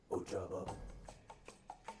Ojaba.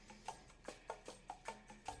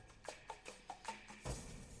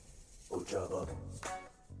 Ojaba.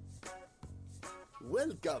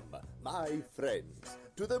 Welcome, my friends,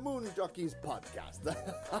 to the Moon Jockeys podcast.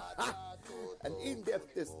 An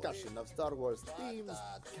in-depth discussion of Star Wars themes,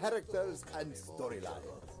 characters, and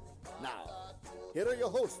storylines. Now, here are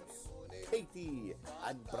your hosts, Katie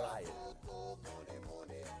and Brian.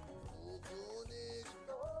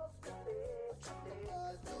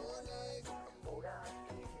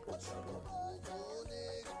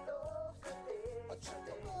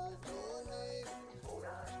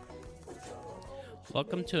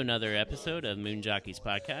 Welcome to another episode of Moon Jockeys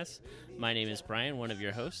Podcast. My name is Brian, one of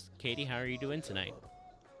your hosts. Katie, how are you doing tonight?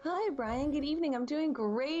 Hi, Brian. Good evening. I'm doing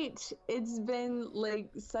great. It's been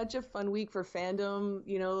such a fun week for fandom.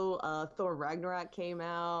 Thor Ragnarok came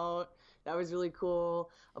out. That was really cool.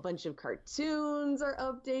 A bunch of cartoons are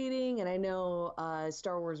updating, and I know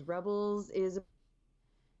Star Wars Rebels is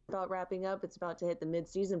about wrapping up. It's about to hit the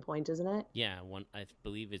mid-season point, isn't it? Yeah, I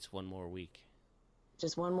believe it's one more week.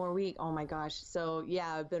 Just one more week. Oh my gosh. So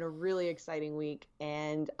yeah, it's been a really exciting week,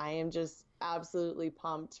 and I am just absolutely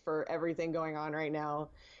pumped for everything going on right now.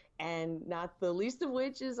 And not the least of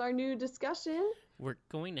which is our new discussion. We're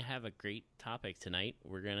going to have a great topic tonight.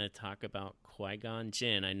 We're going to talk about Qui-Gon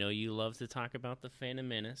Jinn. I know you love to talk about The Phantom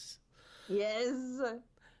Menace. Yes.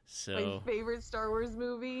 So my favorite Star Wars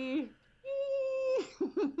movie.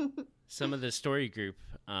 Some of the story group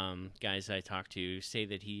guys I talked to say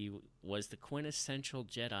that he was the quintessential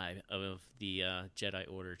Jedi of the Jedi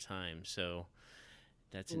Order time. So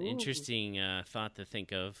that's an interesting thought to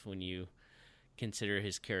think of when you consider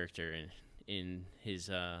his character and in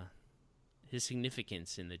his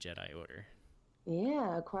significance in the Jedi Order.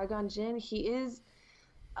 Yeah, Qui-Gon Jinn, he's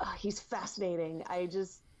fascinating. I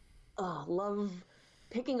just love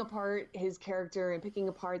picking apart his character and picking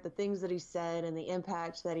apart the things that he said and the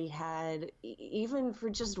impact that he had, even for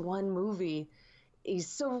just one movie. He's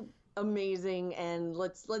so amazing, and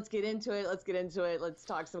let's get into it. Let's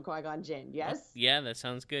talk some Qui-Gon Jinn. Yes? Yeah, that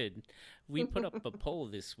sounds good. We put up a poll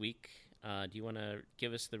this week. Do you want to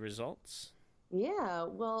give us the results? Yeah,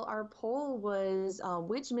 well, our poll was,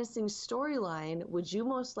 which missing storyline would you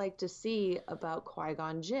most like to see about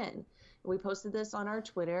Qui-Gon Jinn? We posted this on our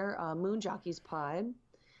Twitter, Moon Jockeys Pod,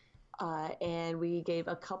 and we gave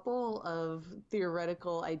a couple of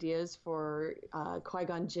theoretical ideas for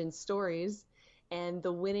Qui-Gon Jinn stories, and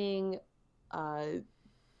the winning,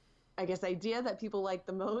 idea that people liked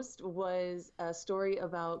the most was a story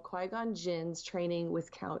about Qui-Gon Jinn's training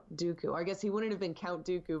with Count Dooku. I guess he wouldn't have been Count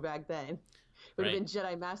Dooku back then. It would have been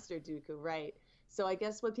Jedi Master Dooku, right? So I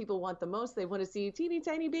guess what people want the most, they want to see teeny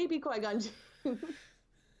tiny baby Qui-Gon Jinn.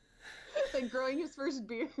 Like growing his first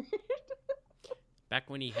beard. Back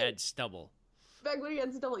when he had stubble.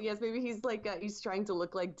 Yes, maybe he's he's trying to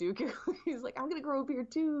look like Dooku. He's like, I'm gonna grow a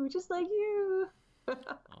beard too, just like you.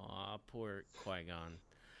 Aw, poor Qui-Gon.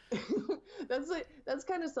 That's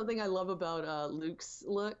kind of something I love about Luke's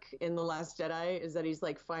look in The Last Jedi, is that he's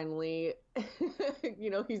like finally,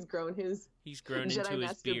 he's grown Jedi into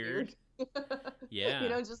his beard.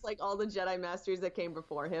 Yeah. Just like all the Jedi Masters that came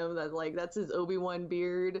before him, that's his Obi-Wan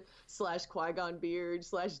beard / Qui-Gon beard /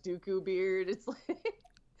 Dooku beard. It's like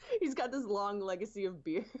he's got this long legacy of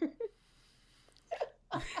beard.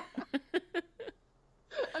 I'm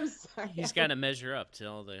sorry. He's got to measure up to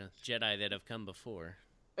all the Jedi that have come before.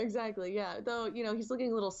 Exactly, yeah. Though, he's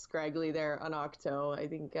looking a little scraggly there on Octo. I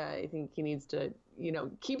think he needs to,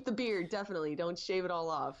 keep the beard, definitely. Don't shave it all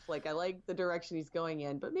off. I like the direction he's going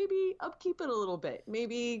in, but maybe upkeep it a little bit.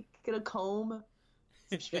 Maybe get a comb,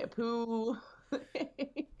 some shampoo.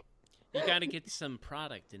 You got to get some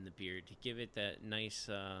product in the beard to give it that nice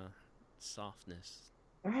softness.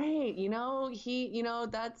 Right.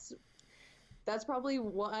 That's probably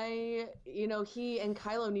why, he and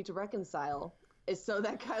Kylo need to reconcile. Is so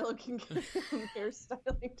that Kylo can get some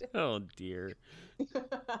hairstyling down. Oh, dear.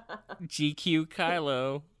 GQ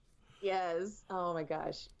Kylo. Yes. Oh, my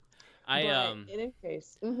gosh. In any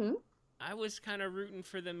case. I was kind of rooting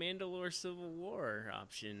for the Mandalore Civil War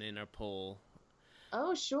option in our poll.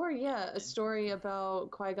 Oh, sure, yeah. A story about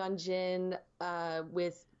Qui-Gon Jinn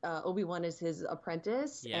with Obi-Wan as his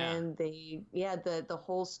apprentice. Yeah. And the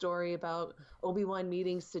whole story about Obi-Wan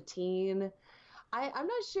meeting Satine. I'm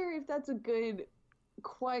not sure if that's a good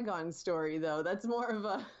Qui-Gon story, though. That's more of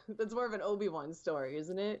an Obi-Wan story,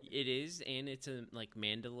 isn't it? It is, and it's a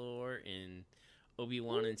Mandalore and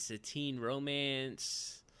Obi-Wan and Satine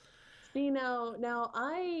romance. See, now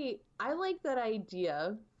I like that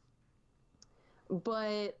idea,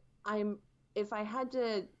 but I'm if I had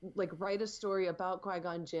to like write a story about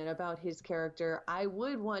Qui-Gon Jinn, about his character, I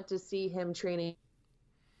would want to see him training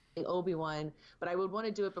Obi-Wan, but I would want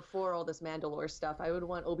to do it before all this Mandalore stuff. I would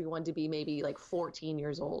want Obi-Wan to be maybe like 14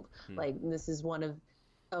 years old. Like this is one of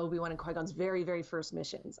Obi-Wan and Qui-Gon's very, very first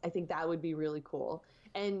missions. I think that would be really cool.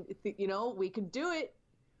 And, you know, we could do it.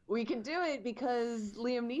 We can do it because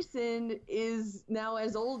Liam Neeson is now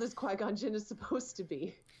as old as Qui-Gon Jinn is supposed to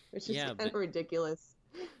be, which is kind of ridiculous.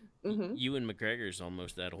 Ewan McGregor's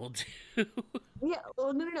almost that old too. Yeah,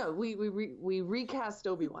 well, no. We recast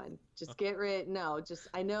Obi-Wan. Just get rid. No, just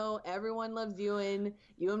I know everyone loves Ewan.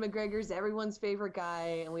 Ewan McGregor's everyone's favorite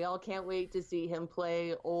guy, and we all can't wait to see him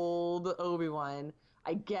play old Obi-Wan.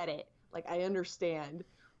 I get it. Like I understand.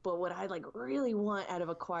 But what I like really want out of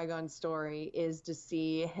a Qui-Gon story is to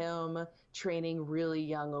see him training really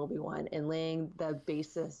young Obi-Wan and laying the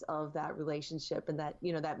basis of that relationship and that,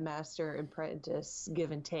 you know, that master apprentice give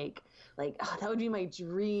and take. Like, that would be my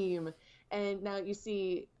dream. And now you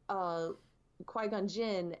see Qui-Gon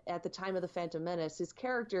Jinn at the time of the Phantom Menace, his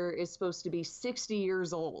character is supposed to be 60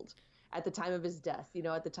 years old at the time of his death, you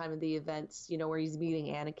know, at the time of the events, you know, where he's meeting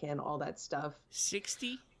Anakin, all that stuff.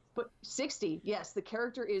 60? But 60, yes, the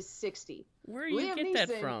character is 60. Where do you get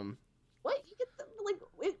that from? What? You get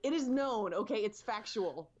it is known, okay? It's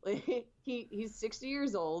factual. He's 60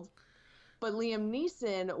 years old, but Liam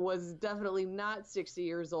Neeson was definitely not 60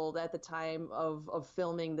 years old at the time of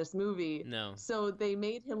filming this movie. No. So they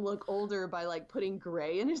made him look older by like putting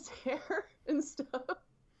gray in his hair and stuff,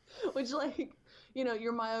 which like, you know,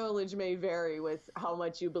 your mileage may vary with how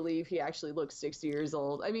much you believe he actually looks 60 years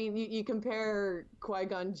old. I mean, you compare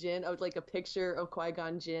Qui-Gon Jinn, like a picture of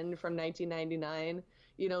Qui-Gon Jinn from 1999,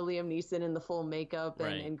 you know, Liam Neeson in the full makeup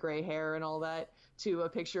and gray hair and all that, to a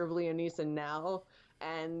picture of Liam Neeson now,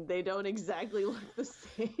 and they don't exactly look the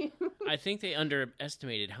same. I think they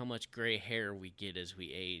underestimated how much gray hair we get as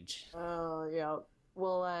we age. Oh, yeah.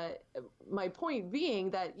 Well, my point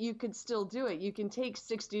being that you could still do it. You can take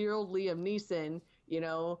 60-year-old Liam Neeson, you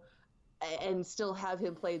know, and still have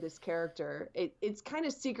him play this character. It's kind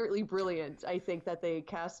of secretly brilliant, I think, that they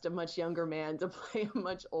cast a much younger man to play a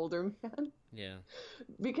much older man. Yeah.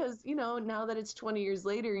 Because, you know, now that it's 20 years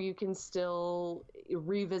later, you can still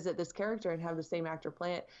revisit this character and have the same actor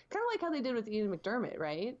play it. Kind of like how they did with Ian McDermott,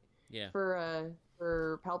 right? Yeah. For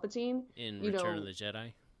Palpatine. In Return of the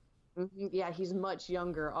Jedi. Yeah, he's much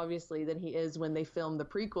younger, obviously, than he is when they filmed the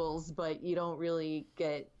prequels, but you don't really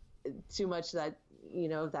get too much that, you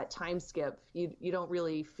know, that time skip. You don't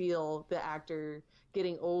really feel the actor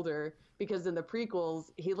getting older, because in the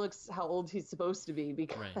prequels, he looks how old he's supposed to be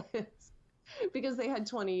because they had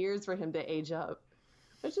 20 years for him to age up,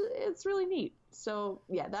 which it's really neat. So,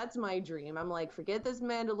 yeah, that's my dream. I'm like, forget this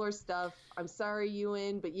Mandalore stuff. I'm sorry,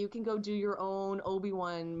 Ewan, but you can go do your own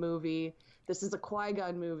Obi-Wan movie. This is a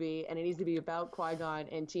Qui-Gon movie, and it needs to be about Qui-Gon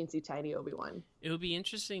and teensy tiny Obi-Wan. It would be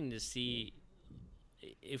interesting to see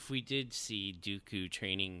if we did see Dooku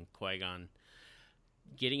training Qui-Gon,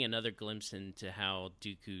 getting another glimpse into how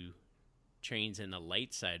Dooku trains in the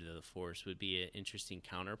light side of the Force would be an interesting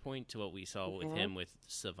counterpoint to what we saw with him with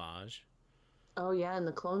Savage. Oh yeah, in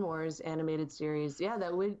the Clone Wars animated series. Yeah,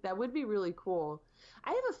 that would be really cool. I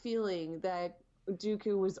have a feeling that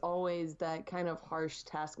Dooku was always that kind of harsh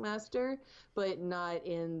taskmaster, but not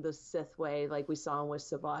in the Sith way like we saw him with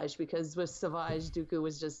Savage, because with Savage, Dooku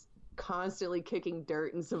was just constantly kicking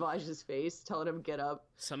dirt in Savage's face, telling him get up.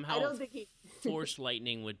 Somehow, I don't think Force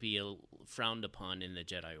lightning would be frowned upon in the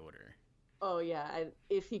Jedi Order. Oh yeah,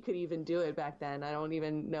 if he could even do it back then. I don't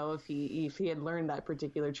even know if he had learned that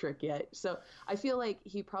particular trick yet. So I feel like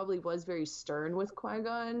he probably was very stern with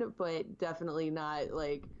Qui-Gon, but definitely not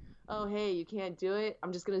like, oh hey, you can't do it,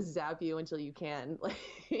 I'm just gonna zap you until you can.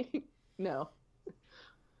 Like, no.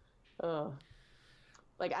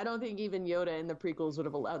 Like, I don't think even Yoda in the prequels would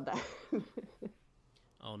have allowed that.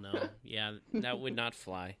 Oh no, yeah, that would not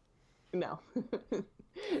fly. No.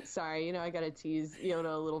 Sorry, you know, I gotta tease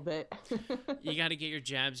Yoda a little bit. You gotta get your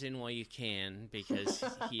jabs in while you can, because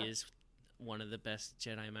he is one of the best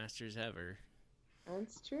Jedi Masters ever.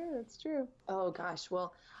 That's true. Oh gosh,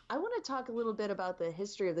 well, I want to talk a little bit about the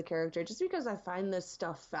history of the character, just because I find this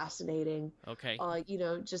stuff fascinating. Okay. You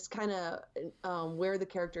know, just kind of where the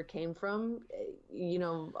character came from, you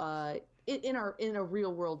know, in a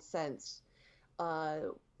real world sense.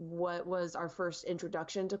 What was our first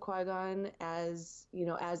introduction to Qui-Gon as, you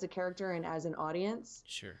know, as a character and as an audience?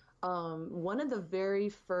 Sure. One of the very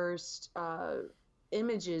first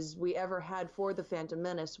images we ever had for the Phantom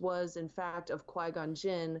Menace was, in fact, of Qui-Gon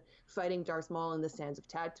Jinn fighting Darth Maul in the sands of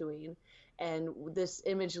Tatooine. And this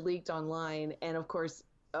image leaked online, and of course,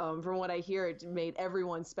 From what I hear, it made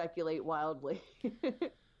everyone speculate wildly.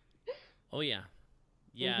 Oh yeah,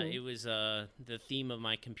 yeah. Mm-hmm. It was the theme of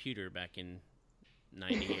my computer back in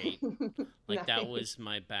 '98. Like that Nice. was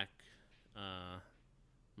my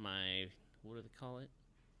my what do they call it?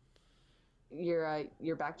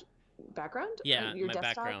 Your background? Yeah, Your my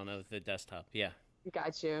desktop? background of the desktop. Yeah.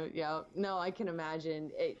 Got you. Yeah. No, I can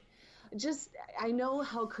imagine it. Just I know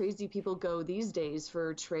how crazy people go these days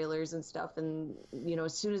for trailers and stuff, and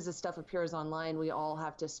as soon as the stuff appears online, we all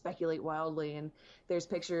have to speculate wildly. And there's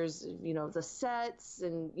pictures, the sets,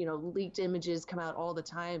 and leaked images come out all the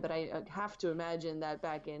time. But I have to imagine that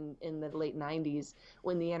back in the late '90s,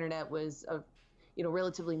 when the internet was a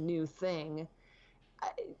relatively new thing,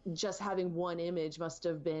 just having one image must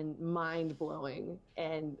have been mind blowing.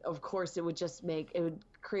 And of course, it would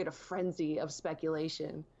create a frenzy of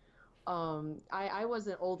speculation. I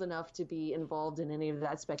wasn't old enough to be involved in any of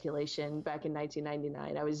that speculation back in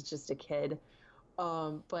 1999. I was just a kid.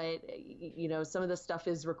 But some of the stuff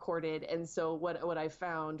is recorded, and so what I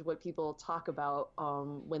found, what people talk about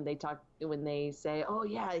when they say, "Oh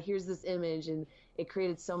yeah, here's this image," and it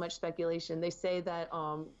created so much speculation. They say that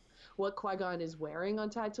what Qui-Gon is wearing on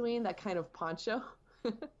Tatooine, that kind of poncho.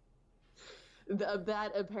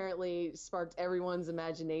 That apparently sparked everyone's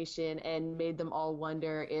imagination and made them all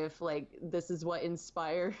wonder if this is what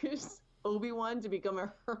inspires Obi-Wan to become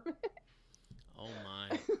a hermit. Oh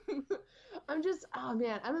my. Oh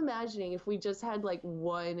man, I'm imagining if we just had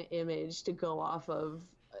one image to go off of,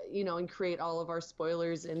 and create all of our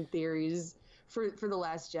spoilers and theories for The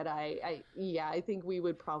Last Jedi. I think we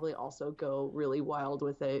would probably also go really wild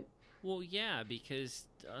with it. Well, yeah, because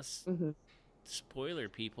us spoiler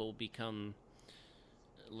people become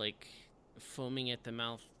like foaming at the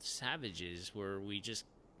mouth savages, where we just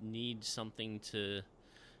need something to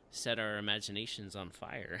set our imaginations on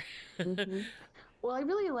fire. Well, I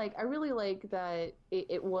really like that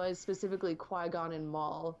it was specifically Qui-Gon and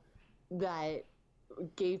Maul that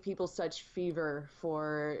gave people such fever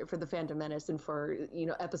for the Phantom Menace and for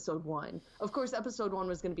Episode 1. Of course, Episode 1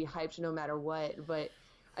 was going to be hyped no matter what, but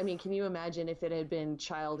I mean, can you imagine if it had been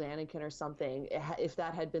child Anakin or something, if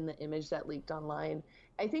that had been the image that leaked online?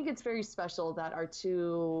 I think it's very special that our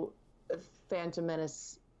two Phantom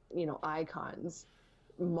Menace, icons,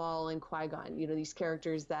 Maul and Qui-Gon, these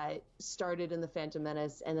characters that started in the Phantom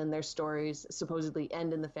Menace and then their stories supposedly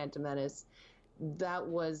end in the Phantom Menace. That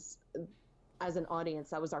was, as an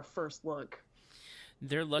audience, that was our first look.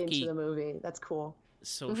 They're lucky into the movie. That's cool.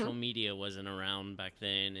 Social media wasn't around back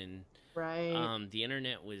then, and right. The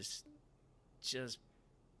internet was just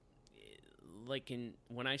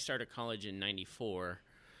when I started college in '94.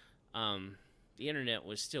 The internet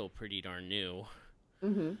was still pretty darn new.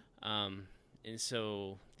 And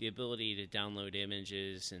so the ability to download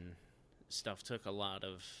images and stuff took a lot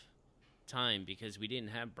of time because we didn't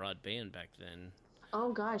have broadband back then.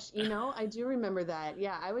 Oh gosh, I do remember that.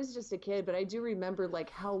 Yeah, I was just a kid, but I do remember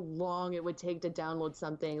how long it would take to download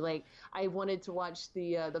something. I wanted to watch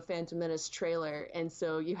the Phantom Menace trailer, and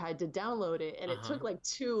so you had to download it, and it took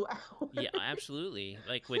 2 hours. Yeah, absolutely.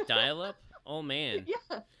 With dial-up. Oh man.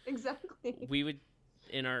 Yeah, exactly. We would,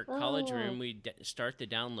 in our college room, we'd start the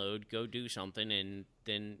download, go do something, and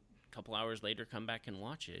then a couple hours later come back and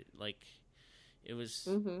watch it. It was,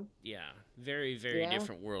 very, very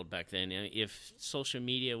different world back then. If social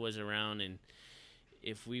media was around, and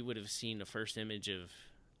if we would have seen the first image of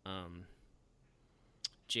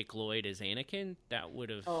Jake Lloyd as Anakin, that would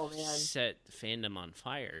have set fandom on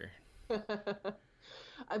fire.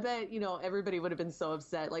 I bet, everybody would have been so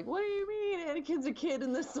upset. What do you mean Anakin's a kid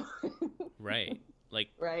in this one? Right.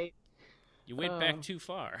 Right. You went back too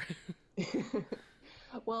far.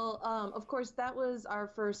 Well, of course, that was our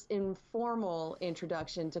first informal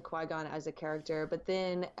introduction to Qui-Gon as a character. But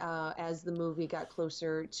then as the movie got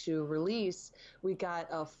closer to release, we got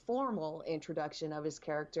a formal introduction of his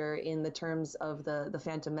character in the terms of the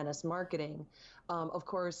Phantom Menace marketing. Of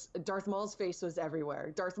course, Darth Maul's face was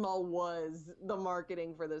everywhere. Darth Maul was the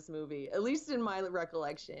marketing for this movie, at least in my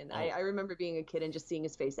recollection. Oh. I remember being a kid and just seeing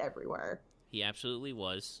his face everywhere. He absolutely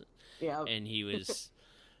was. Yeah. And he was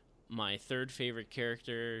my third favorite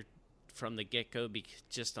character from the get-go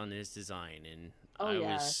just on his design. And I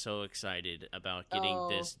was so excited about getting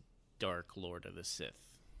this Dark Lord of the Sith.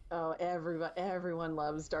 Oh, everyone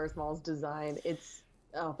loves Darth Maul's design.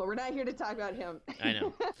 But we're not here to talk about him. I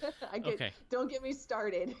know. Okay. Don't get me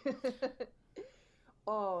started.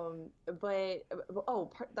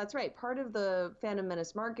 That's right. Part of the Phantom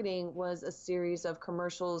Menace marketing was a series of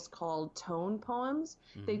commercials called tone poems.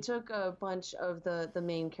 Mm-hmm. They took a bunch of the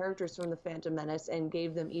main characters from the Phantom Menace and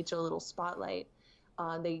gave them each a little spotlight.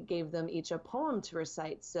 they gave them each a poem to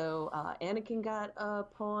recite. So Anakin got a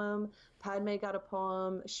poem, Padme got a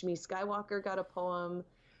poem, Shmi Skywalker got a poem,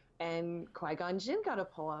 and Qui-Gon Jinn got a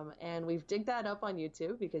poem. And we've digged that up on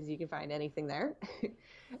YouTube because you can find anything there.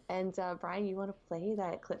 And Brian, you want to play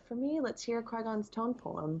that clip for me? Let's hear Qui-Gon's tone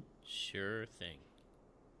poem. Sure thing.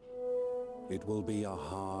 It will be a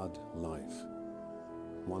hard life,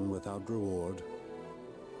 one without reward,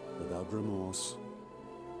 without remorse,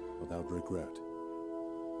 without regret.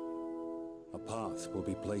 A path will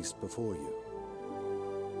be placed before you.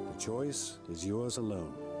 The choice is yours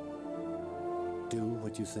alone. Do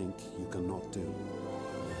what you think you cannot do.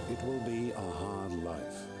 It will be a hard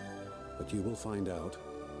life, but you will find out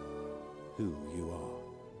who you are.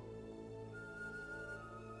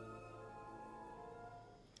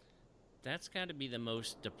 That's got to be the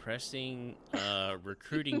most depressing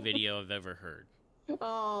recruiting video I've ever heard.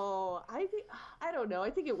 Oh, I don't know.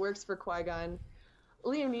 I think it works for Qui-Gon.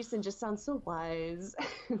 Liam Neeson just sounds so wise.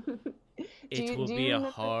 It will be a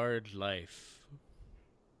hard life.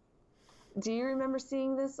 Do you remember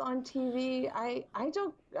seeing this on TV? I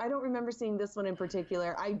don't remember seeing this one in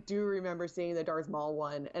particular. I do remember seeing the Darth Maul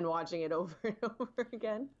one and watching it over and over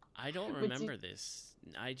again. I don't remember this.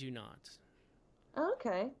 I do not.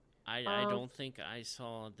 Okay. I don't think I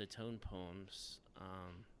saw the tone poems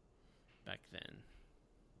back then.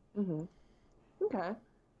 Mm-hmm. Okay.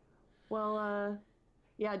 Well,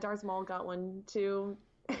 yeah, Darth Maul got one too.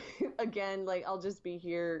 Again, like, I'll just be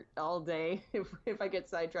here all day if I get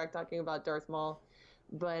sidetracked talking about Darth Maul.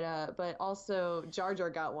 But also Jar Jar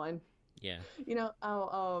got one. Yeah. You know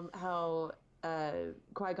how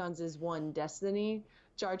Qui-Gon's is One Destiny.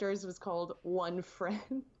 Jar Jar's was called One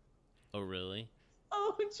Friend. Oh, really?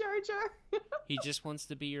 Oh, Jar Jar. He just wants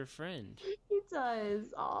to be your friend. He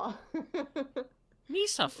does. Aw.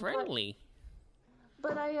 Misa friendly.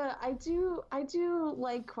 But I do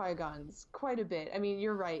like Qui-Gon's quite a bit. I mean,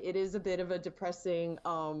 you're right. It is a bit of a depressing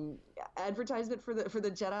advertisement for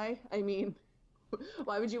the Jedi. I mean,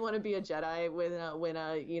 why would you want to be a Jedi when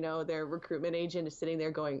you know, their recruitment agent is sitting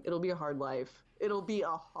there going, "It'll be a hard life. It'll be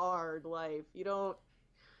a hard life." You don't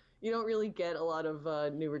really get a lot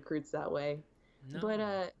of new recruits that way.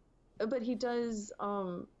 No. But he does,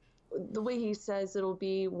 the way he says it'll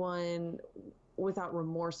be one without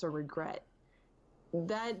remorse or regret.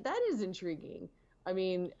 That is intriguing. I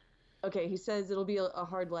mean, okay, he says it'll be a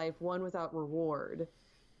hard life, one without reward,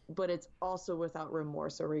 but it's also without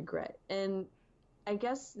remorse or regret. And I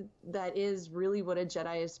guess that is really what a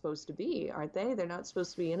Jedi is supposed to be, aren't they? They're not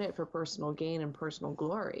supposed to be in it for personal gain and personal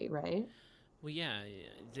glory, right? Well, yeah,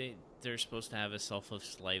 they're supposed to have a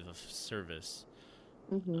selfless life of service.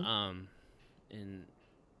 Mm-hmm.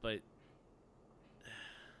 But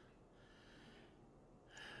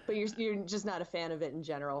you're just not a fan of it in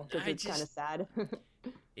general because it's kind of sad.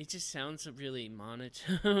 It just sounds really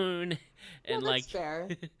monotone and that's fair.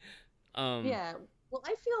 Yeah. Well,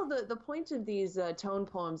 I feel the point of these tone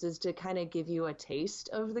poems is to kind of give you a taste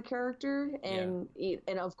of the character and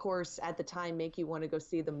of course at the time make you want to go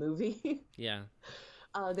see the movie. Yeah.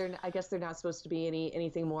 I guess they're not supposed to be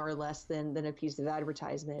anything more or less than a piece of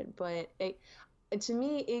advertisement, but to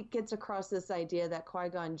me, it gets across this idea that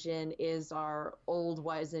Qui-Gon Jinn is our old,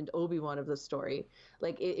 wizened Obi-Wan of the story.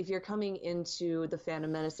 Like, if you're coming into The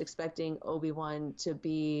Phantom Menace expecting Obi-Wan to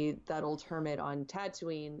be that old hermit on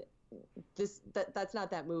Tatooine, that's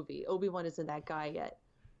not that movie. Obi-Wan isn't that guy yet.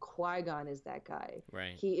 Qui-Gon is that guy.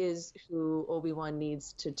 Right. He is who Obi-Wan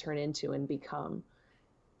needs to turn into and become.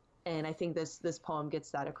 And I think this poem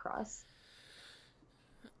gets that across.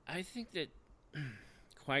 I think that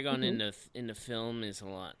Qui-Gon in the film is a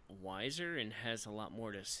lot wiser and has a lot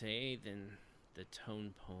more to say than the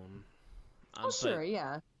tone poem. Sure,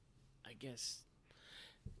 yeah. I guess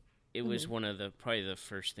it was one of probably the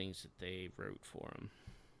first things that they wrote for him.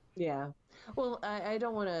 Yeah. Well, I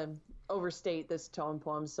don't want to overstate this tone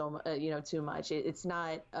poem too much. It's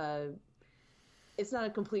not a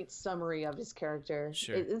complete summary of his character.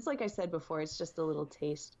 Sure. It's like I said before, it's just a little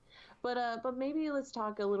taste. But maybe let's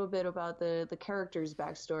talk a little bit about the character's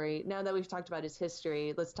backstory. Now that we've talked about his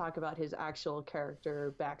history, let's talk about his actual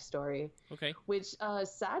character backstory. Okay. Which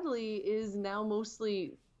sadly is now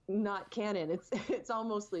mostly not canon. It's all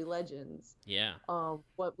mostly legends. Yeah.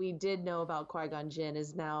 What we did know about Qui-Gon Jinn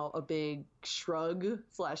is now a big shrug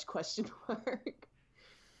 / question mark.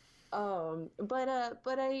 But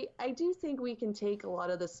I do think we can take a lot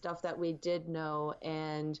of the stuff that we did know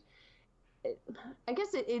and I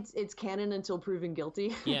guess it's canon until proven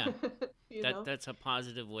guilty. Yeah, that's a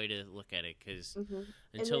positive way to look at it because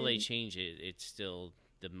until they change it, it's still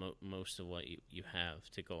the most of what you have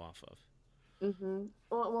to go off of.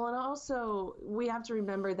 Well, and also we have to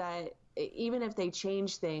remember that even if they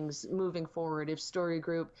change things moving forward, if Story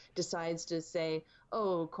Group decides to say,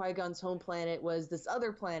 "Oh, Qui-Gon's home planet was this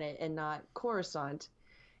other planet and not Coruscant,"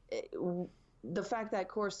 the fact that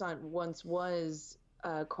Coruscant once was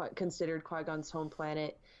considered Qui-Gon's home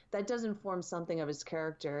planet, that does inform something of his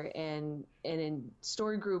character, and in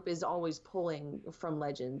Story Group is always pulling from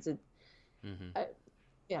Legends.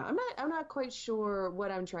 Yeah, I'm not quite sure what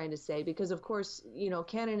I'm trying to say, because of course,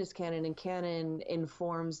 canon is canon and canon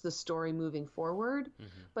informs the story moving forward,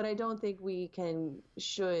 but I don't think we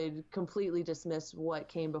should completely dismiss what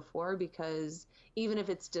came before, because even if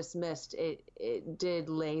it's dismissed, it did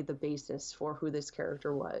lay the basis for who this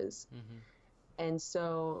character was. And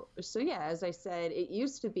so yeah, as I said, it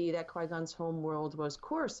used to be that Qui-Gon's home world was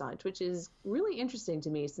Coruscant, which is really interesting to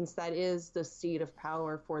me, since that is the seat of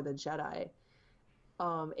power for the Jedi.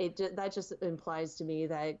 That just implies to me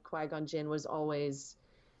that Qui-Gon Jinn was always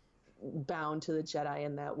bound to the Jedi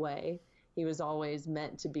in that way. He was always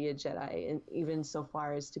meant to be a Jedi, and even so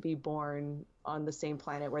far as to be born on the same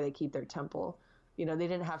planet where they keep their temple. They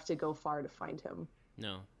didn't have to go far to find him.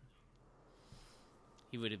 No.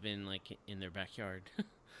 He would have been, like, in their backyard.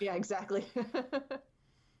 Yeah, exactly.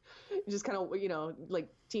 Just kind of, like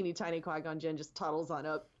teeny tiny Qui-Gon Jinn just toddles on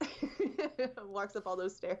up, walks up all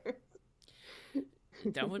those stairs.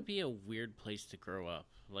 That would be a weird place to grow up,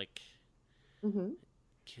 like,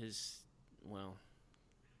 because, well,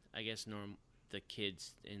 I guess the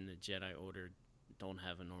kids in the Jedi Order don't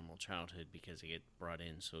have a normal childhood because they get brought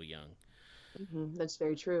in so young. That's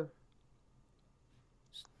very true.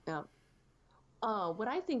 Yeah. What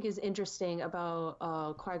I think is interesting about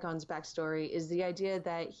Qui-Gon's backstory is the idea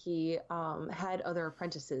that he had other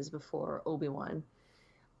apprentices before Obi-Wan.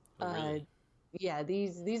 Oh, really? Yeah,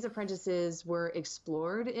 these apprentices were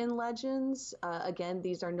explored in Legends. Again,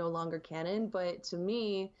 these are no longer canon, but to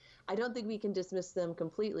me, I don't think we can dismiss them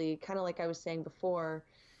completely, kind of like I was saying before,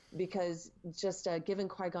 because just given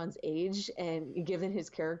Qui-Gon's age and given his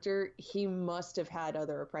character, he must have had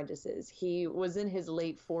other apprentices. He was in his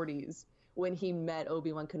late 40s when he met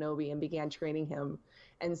Obi-Wan Kenobi and began training him.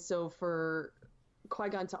 And so for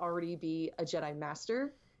Qui-Gon to already be a Jedi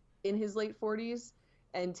Master in his late 40s,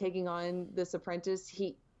 and taking on this apprentice,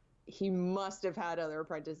 he must have had other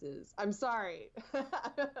apprentices. I'm sorry.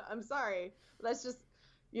 I'm sorry. That's just,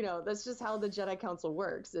 that's just how the Jedi Council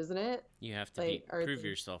works, isn't it? You have to prove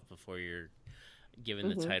yourself before you're given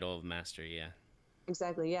the title of master, yeah.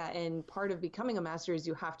 Exactly, yeah. And part of becoming a master is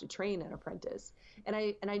you have to train an apprentice. And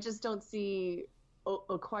I just don't see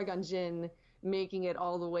Qui-Gon Jinn making it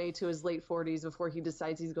all the way to his late 40s before he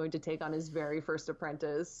decides he's going to take on his very first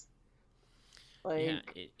apprentice. Yeah,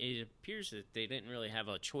 it appears that they didn't really have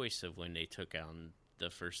a choice of when they took on the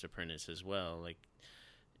first apprentice as well. Like,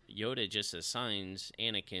 Yoda just assigns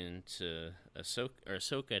Anakin to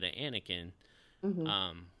Ahsoka to Anakin,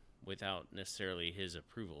 without necessarily his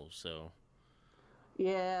approval. So,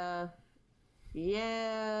 yeah,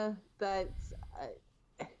 that's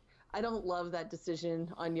I don't love that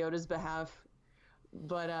decision on Yoda's behalf,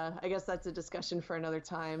 but I guess that's a discussion for another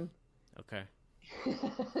time. Okay.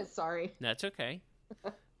 Sorry. That's okay.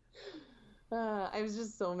 I was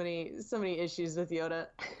just so many issues with Yoda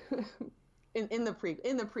in the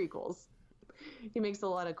prequels. He makes a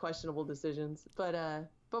lot of questionable decisions, but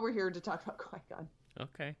we're here to talk about Qui-Gon.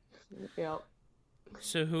 Okay. Yeah.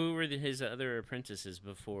 So who were his other apprentices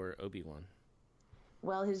before Obi-Wan?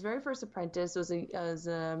 Well, his very first apprentice was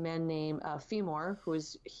a man named Femor, who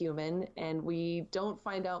was human, and we don't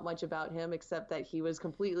find out much about him except that he was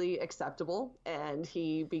completely acceptable, and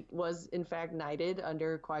he was in fact knighted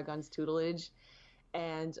under Qui-Gon's tutelage,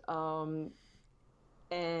 and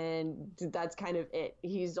that's kind of it.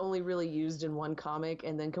 He's only really used in one comic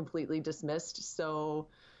and then completely dismissed. So,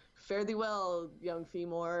 fare thee well, young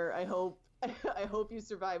Femor. I hope you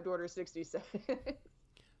survived Order 66.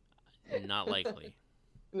 Not likely.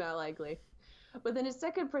 Not likely. But then his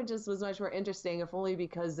second apprentice was much more interesting, if only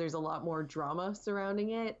because there's a lot more drama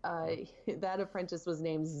surrounding it. That apprentice was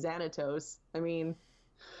named Xanatos. I mean,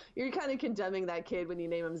 you're kind of condemning that kid when you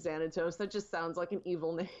name him Xanatos. That just sounds like an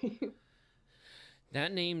evil name.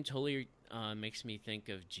 That name totally makes me think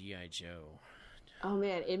of G.I. Joe. Oh,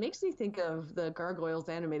 man. It makes me think of the Gargoyles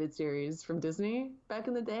animated series from Disney back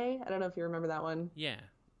in the day. I don't know if you remember that one. Yeah.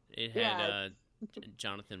 It had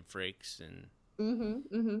Jonathan Frakes and...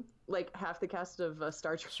 Like half the cast of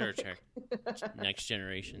Star Trek. Star Trek. Next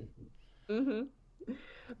Generation.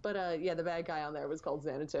 But yeah, the bad guy on there was called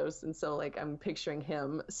Xanatos, and so like I'm picturing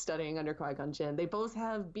him studying under Qui-Gon Jinn. They both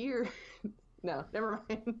have beard. No, never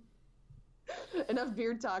mind. Enough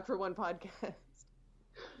beard talk for one podcast.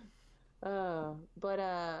 But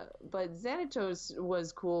Xanatos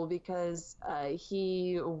was cool because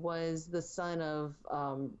he was the son of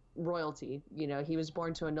royalty. You know, he was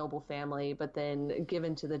born to a noble family, but then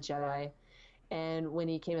given to the Jedi. And when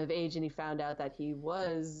he came of age and he found out that he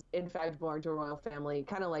was, in fact, born to a royal family,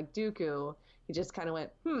 kind of like Dooku, he just kind of went,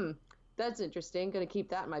 that's interesting. Going to keep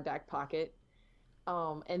that in my back pocket.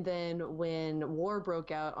 And then when war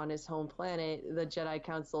broke out on his home planet, the Jedi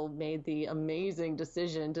Council made the amazing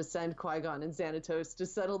decision to send Qui-Gon and Xanatos to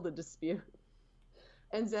settle the dispute.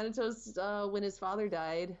 And Xanatos, when his father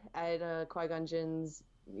died at Qui-Gon Jinn's,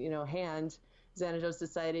 hand, Xanatos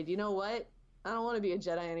decided, you know what? I don't want to be a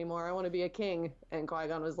Jedi anymore. I want to be a king. And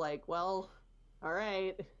Qui-Gon was like, well, all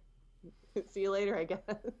right. See you later, I guess.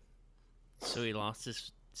 So he lost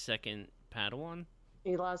his second Padawan?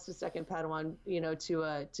 He lost his second Padawan,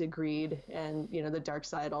 to greed and, the dark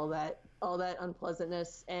side, all that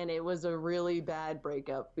unpleasantness. And it was a really bad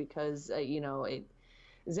breakup because,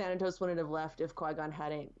 Xanatos wouldn't have left if Qui-Gon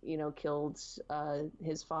hadn't, killed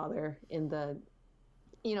his father in the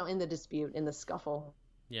dispute, in the scuffle.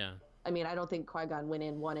 Yeah. I mean, I don't think Qui-Gon went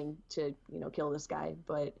in wanting to, kill this guy,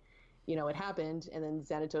 but, it happened. And then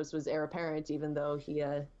Xanatos was heir apparent, even though he,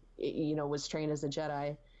 was trained as a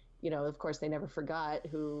Jedi. Of course, they never forgot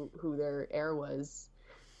who their heir was,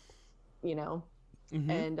 Mm-hmm.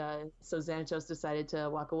 And so Xanatos decided to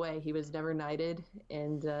walk away. He was never knighted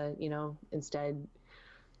and, instead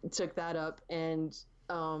took that up and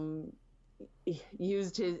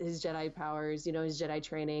used his Jedi powers, his Jedi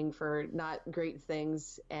training for not great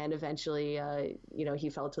things. And eventually, he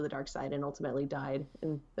fell to the dark side and ultimately died.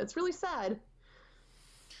 And that's really sad.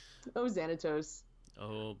 Oh, Xanatos.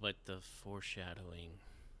 Oh, but the foreshadowing.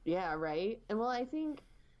 Yeah, right. And well, I think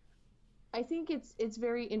it's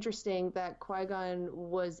very interesting that Qui-Gon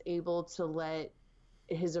was able to let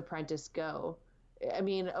his apprentice go. I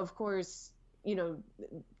mean, of course,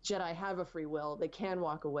 Jedi have a free will. They can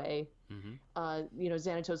walk away. Mm-hmm.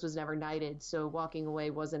 Xanatos was never knighted, so walking away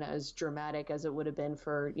wasn't as dramatic as it would have been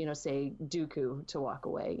for, say, Dooku to walk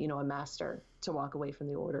away, a master to walk away from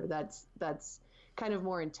the Order. That's kind of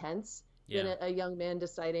more intense than a young man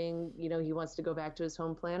deciding, he wants to go back to his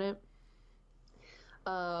home planet.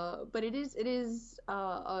 But it is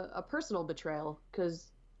a personal betrayal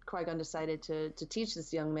because Qui-Gon decided to teach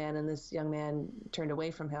this young man, and this young man turned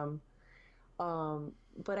away from him.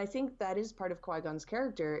 But I think that is part of Qui-Gon's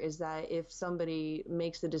character, is that if somebody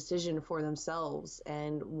makes the decision for themselves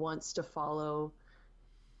and wants to follow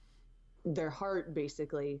their heart,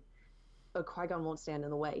 basically, Qui-Gon won't stand in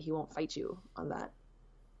the way. He won't fight you on that.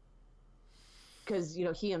 Because,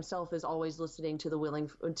 he himself is always listening to the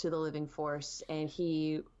living force, and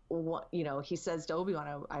he says to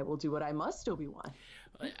Obi-Wan, I will do what I must, Obi-Wan.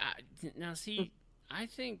 Now, see, I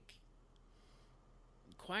think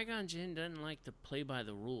Qui-Gon Jinn doesn't like to play by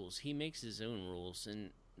the rules. He makes his own rules, and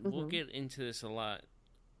we'll get into this a lot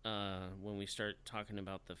when we start talking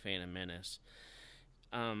about the Phantom Menace.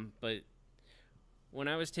 But when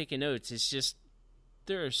I was taking notes, it's just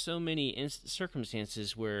there are so many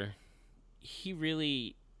circumstances where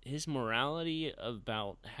his morality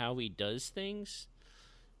about how he does things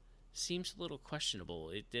seems a little questionable.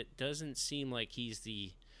 It doesn't seem like he's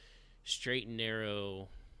the straight and narrow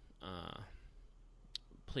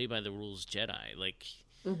play by the rules Jedi. Like,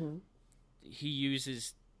 he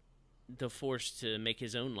uses the Force to make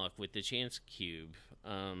his own luck with the Chance Cube.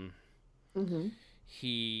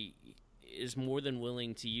 He is more than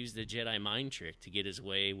willing to use the Jedi mind trick to get his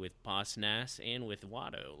way with Boss Nass and with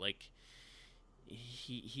Watto. Like,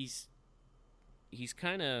 he's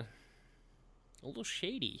kind of a little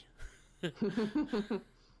shady.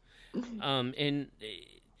 And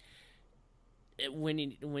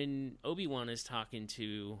when Obi-Wan is talking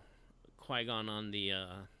to Qui-Gon on the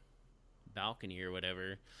balcony or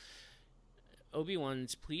whatever,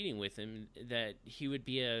 Obi-Wan's pleading with him that he would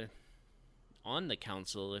be on the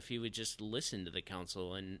council if he would just listen to the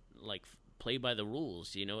council and like play by the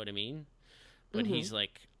rules. You know what I mean? But he's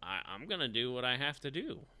like, I'm gonna do what I have to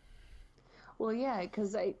do. Well, yeah,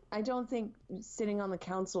 because I don't think sitting on the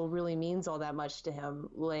council really means all that much to him.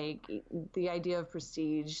 Like, the idea of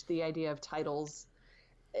prestige, the idea of titles,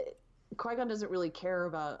 Qui-Gon doesn't really care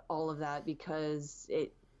about all of that because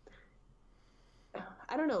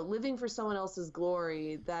I don't know, living for someone else's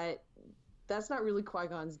glory, that's not really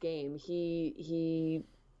Qui-Gon's game. He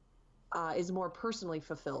is more personally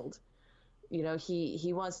fulfilled.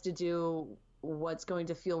 He wants to do what's going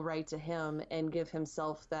to feel right to him and give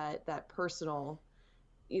himself that personal,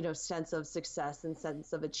 sense of success and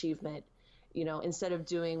sense of achievement, instead of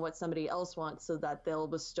doing what somebody else wants so that they'll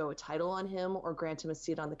bestow a title on him or grant him a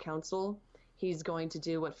seat on the council. he's going to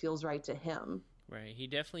do what feels right to him. Right. He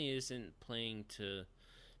definitely isn't playing to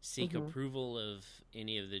seek approval of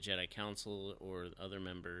any of the Jedi Council or other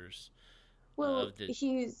members of the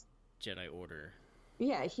Jedi Order.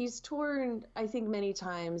 Yeah, he's torn, I think, many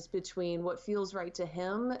times between what feels right to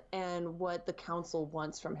him and what the council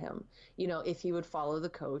wants from him. You know, if he would follow the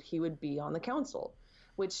code, he would be on the council,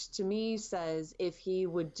 which to me says if he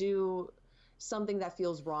would do something that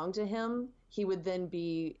feels wrong to him, he would then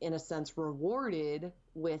be, in a sense, rewarded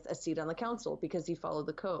with a seat on the council because he followed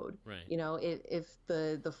the code. Right. You know, if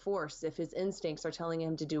the Force, if his instincts are telling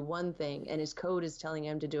him to do one thing and his code is telling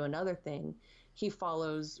him to do another thing, he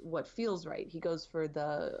follows what feels right. He goes for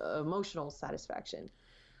the emotional satisfaction.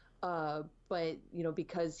 But, you know,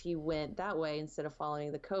 because he went that way instead of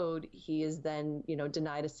following the code, he is then, you know,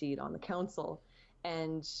 denied a seat on the council.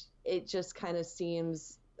 And it just kind of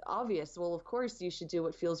seems obvious. Well, of course you should do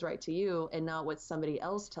what feels right to you and not what somebody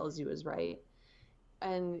else tells you is right.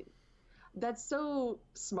 And that's so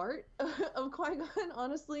smart of Qui-Gon,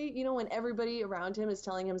 honestly. You know, when everybody around him is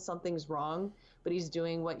telling him something's wrong, but he's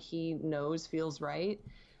doing what he knows feels right.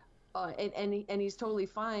 And he's totally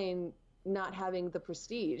fine not having the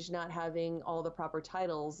prestige, not having all the proper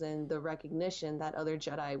titles and the recognition that other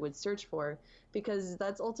Jedi would search for, because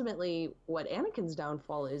that's ultimately what Anakin's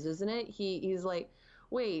downfall is, isn't it? He's like,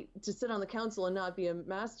 wait, to sit on the council and not be a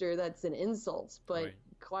master, that's an insult. But right.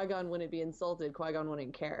 Qui-Gon wouldn't be insulted. Qui-Gon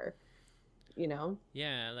wouldn't care. You know?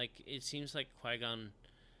 Yeah, like, it seems like Qui-Gon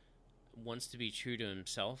wants to be true to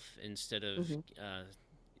himself instead of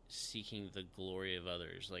seeking the glory of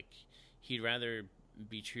others. Like, he'd rather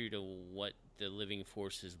be true to what the living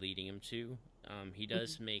force is leading him to. He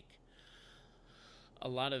does make a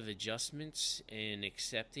lot of adjustments in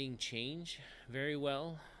accepting change very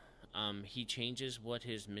well. He changes what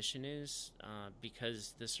his mission is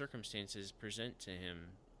because the circumstances present to him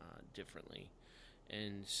differently.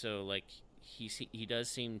 And so, like, he does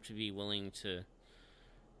seem to be willing to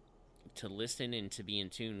listen and to be in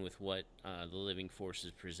tune with what the living force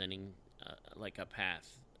is presenting, like a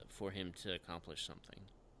path for him to accomplish something.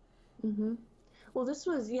 Mm-hmm. Well,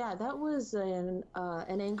 that was an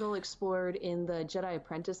angle explored in the Jedi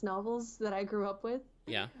Apprentice novels that I grew up with.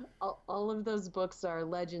 Yeah. All of those books are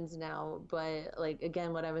legends now, but like,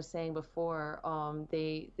 again, what I was saying before,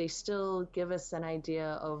 they still give us an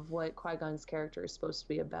idea of what Qui-Gon's character is supposed to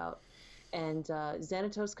be about. And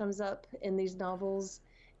Xanatos comes up in these novels,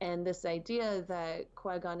 and this idea that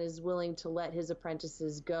Qui-Gon is willing to let his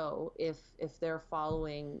apprentices go if they're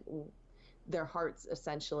following their hearts,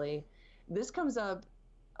 essentially. This comes up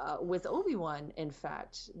with Obi-Wan, in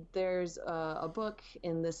fact. There's a book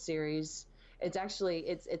in this series. It's actually,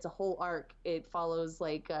 it's a whole arc. It follows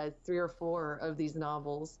like 3 or 4 of these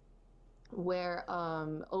novels where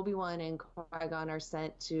Obi-Wan and Qui-Gon are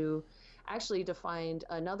sent to actually to find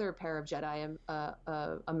another pair of Jedi,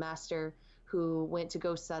 a master who went to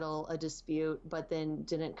go settle a dispute but then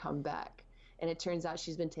didn't come back. And it turns out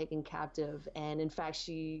she's been taken captive. And in fact,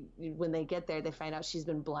 when they get there, they find out she's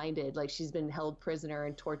been blinded, like she's been held prisoner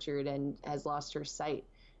and tortured and has lost her sight.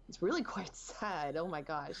 It's really quite sad. Oh my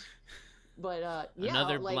gosh. But yeah,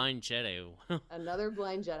 another blind Jedi. Another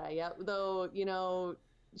blind Jedi. Yep. Though, you know,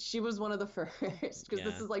 she was one of the first, because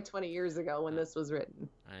this is like 20 years ago when this was written.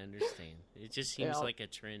 I understand. It just seems like a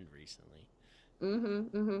trend recently.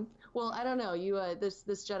 Well, I don't know. This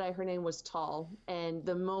Jedi, her name was Tal, and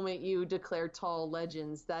the moment you declare Tal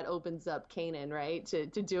Legends, that opens up Kanan, right? To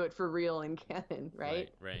do it for real in canon, right?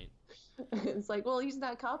 Right. It's like, well, he's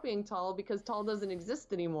not copying Tal because Tal doesn't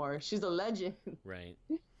exist anymore. She's a legend. Right.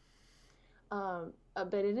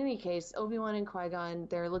 But in any case, Obi-Wan and Qui-Gon,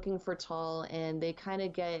 they're looking for Tal, and they kind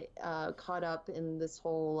of get caught up in this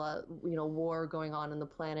whole, war going on the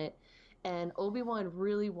planet. And Obi-Wan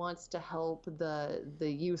really wants to help the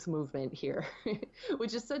youth movement here,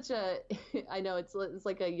 which is such I know it's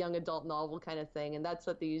like a young adult novel kind of thing, and that's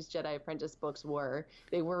what these Jedi Apprentice books were.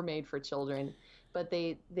 They were made for children, but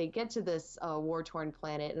they get to this war-torn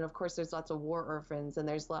planet, and of course there's lots of war orphans, and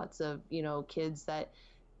there's lots of kids that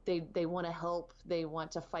they want to help, they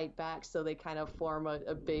want to fight back, so they kind of form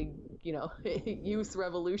a big youth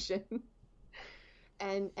revolution.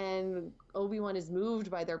 And Obi-Wan is moved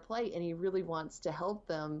by their plight, and he really wants to help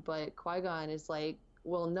them. But Qui-Gon is like,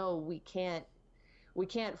 well, no, we can't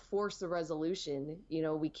force a resolution.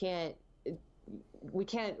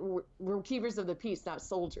 We're keepers of the peace, not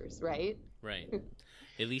soldiers, right? Right.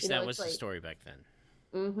 At least that was the story back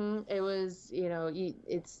then. It was,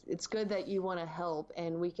 it's good that you want to help,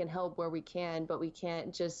 and we can help where we can, but we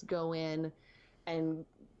can't just go in and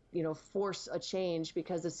force a change,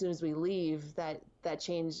 because as soon as we leave, that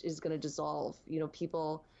change is going to dissolve.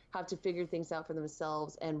 People have to figure things out for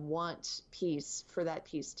themselves and want peace for that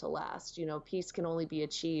peace to last. Peace can only be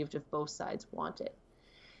achieved if both sides want it.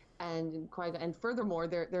 And Qui-Gon, and furthermore,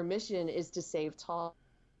 their mission is to save Tall.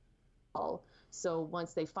 So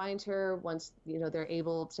once they find her, once they're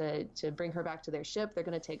able to bring her back to their ship, they're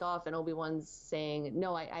going to take off. And Obi-Wan's saying,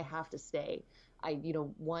 "No, I have to stay. I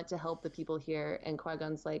want to help the people here." And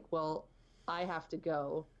Qui-Gon's like, "Well, I have to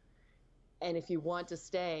go. And if you want to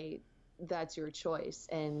stay, that's your choice."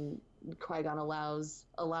 And Qui-Gon allows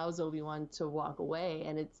Obi-Wan to walk away,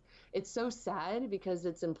 and it's so sad because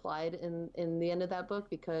it's implied in the end of that book,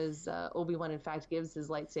 because Obi-Wan in fact gives his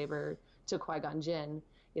lightsaber to Qui-Gon Jinn.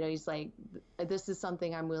 He's like, "This is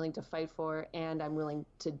something I'm willing to fight for, and I'm willing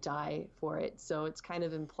to die for it." So it's kind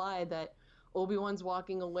of implied that Obi-Wan's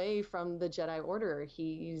walking away from the Jedi Order.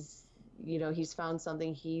 He's found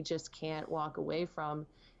something he just can't walk away from,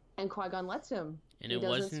 and Qui-Gon lets him. And it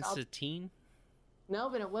wasn't Satine? No,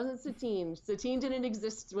 but it wasn't Satine. Satine didn't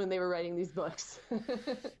exist when they were writing these books.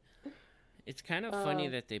 It's kind of funny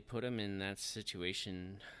that they put him in that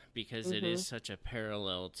situation, because it is such a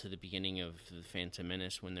parallel to the beginning of The Phantom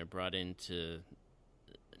Menace, when they're brought in to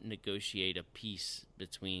negotiate a peace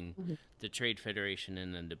between the Trade Federation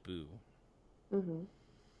and the Naboo. Mm-hmm.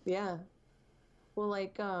 Yeah. Well,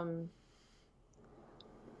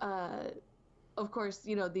 of course,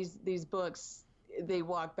 these books, they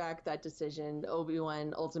walk back that decision.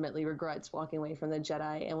 Obi-Wan ultimately regrets walking away from the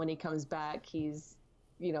Jedi, and when he comes back, he's,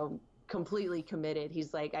 completely committed.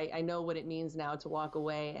 He's like, I know what it means now to walk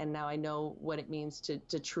away, and now I know what it means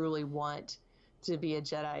to truly want to be a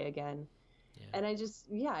Jedi again. Yeah. And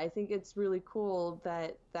I think it's really cool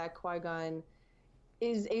that Qui-Gon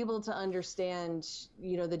is able to understand,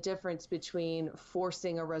 the difference between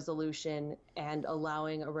forcing a resolution and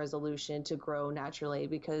allowing a resolution to grow naturally.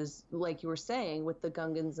 Because, like you were saying, with the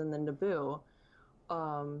Gungans and the Naboo,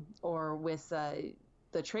 or with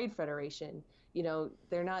the Trade Federation,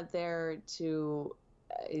 they're not there to.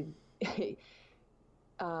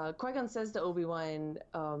 Qui-Gon says to Obi-Wan,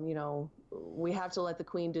 we have to let the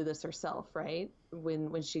Queen do this herself, right?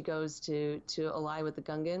 When she goes to ally with the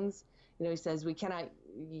Gungans. He says, we cannot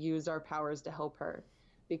use our powers to help her,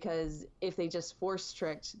 because if they just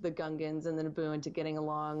force-tricked the Gungans and the Naboo into getting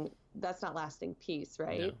along, that's not lasting peace,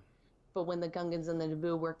 right? No. But when the Gungans and the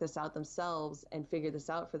Naboo work this out themselves and figure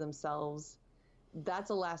this out for themselves,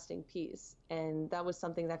 that's a lasting peace. And that was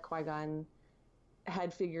something that Qui-Gon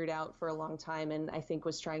had figured out for a long time, and I think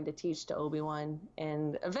was trying to teach to Obi-Wan,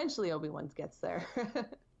 and eventually Obi-Wan gets there.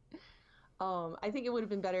 I think it would have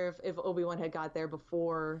been better if Obi-Wan had got there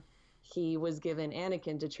before he was given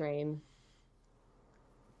Anakin to train.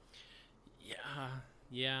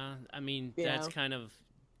 Yeah. I mean, that's kind of,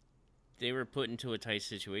 they were put into a tight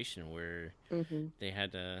situation where they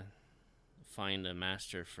had to find a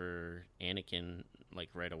master for Anakin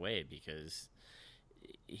right away, because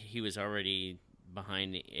he was already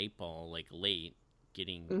behind the 8 ball, late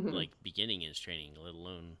getting beginning his training, let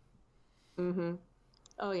alone.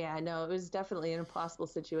 Oh yeah, no, it was definitely an impossible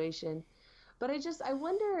situation. But I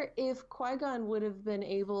wonder if Qui-Gon would have been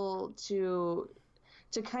able to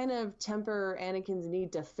kind of temper Anakin's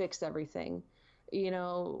need to fix everything.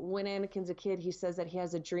 When Anakin's a kid, he says that he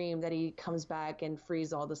has a dream that he comes back and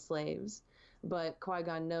frees all the slaves. But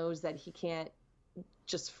Qui-Gon knows that he can't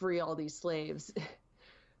just free all these slaves.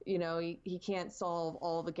 He can't solve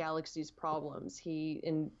all the galaxy's problems.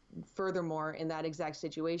 And furthermore, in that exact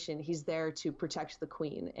situation, he's there to protect the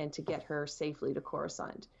Queen and to get her safely to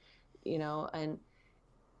Coruscant. And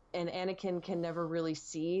Anakin can never really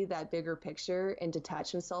see that bigger picture and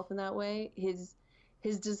detach himself in that way.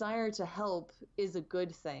 His desire to help is a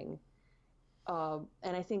good thing.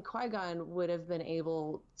 And I think Qui-Gon would have been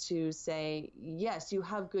able to say, yes, you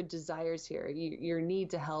have good desires here. Your need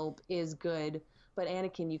to help is good, but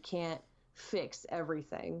Anakin, you can't fix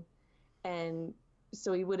everything. And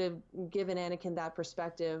so he would have given Anakin that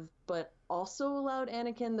perspective, but also allowed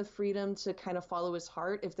Anakin the freedom to kind of follow his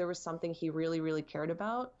heart if there was something he really, really cared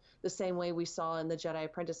about. The same way we saw in the Jedi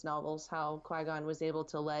Apprentice novels, how Qui-Gon was able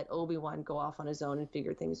to let Obi-Wan go off on his own and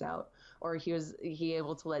figure things out. Or he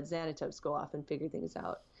able to let Xanatos go off and figure things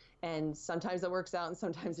out. And sometimes that works out and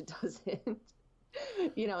sometimes it doesn't.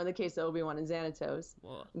 In the case of Obi-Wan and Xanatos.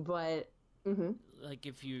 Well, but,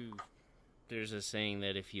 there's a saying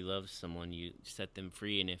that if you love someone, you set them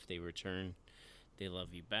free, and if they return, they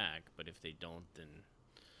love you back. But if they don't, then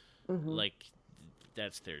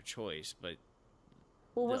that's their choice. But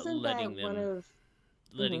letting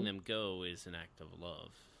them go is an act of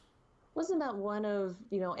love. Wasn't that one of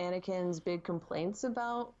Anakin's big complaints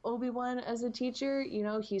about Obi-Wan as a teacher?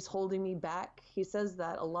 He's holding me back. He says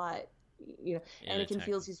that a lot. Anakin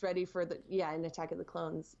feels he's ready for in Attack of the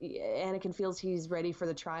Clones. Anakin feels he's ready for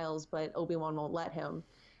the trials, but Obi-Wan won't let him.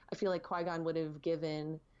 I feel like Qui-Gon would have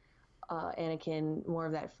given Anakin more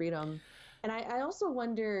of that freedom. And I also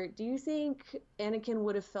wonder, do you think Anakin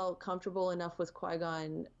would have felt comfortable enough with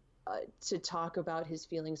Qui-Gon to talk about his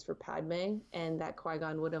feelings for Padme, and that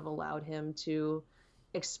Qui-Gon would have allowed him to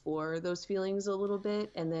explore those feelings a little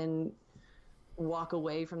bit and then walk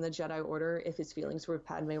away from the Jedi Order if his feelings for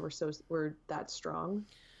Padme were that strong?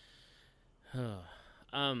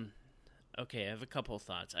 Okay, I have a couple of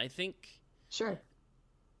thoughts. I think... Sure.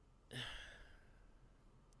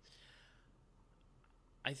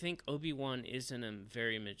 I think Obi-Wan isn't a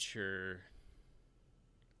very mature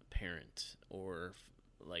parent or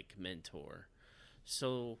like mentor.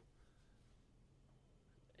 So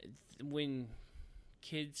when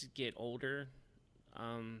kids get older,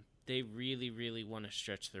 they really, really want to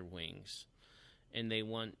stretch their wings, and they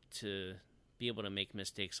want to be able to make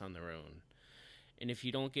mistakes on their own. And if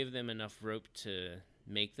you don't give them enough rope to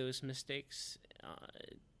make those mistakes,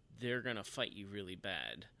 they're going to fight you really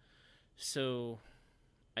bad. So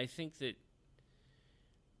I think that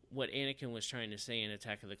what Anakin was trying to say in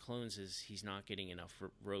Attack of the Clones is he's not getting enough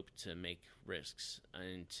rope to make risks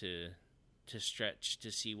and to stretch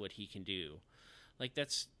to see what he can do. Like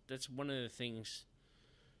that's one of the things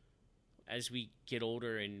as we get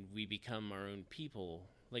older and we become our own people.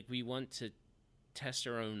 Like we want to test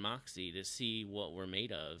our own moxie to see what we're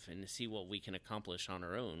made of and to see what we can accomplish on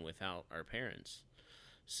our own without our parents.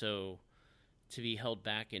 So to be held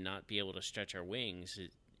back and not be able to stretch our wings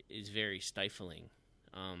is very stifling,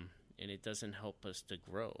 and it doesn't help us to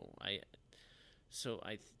grow. I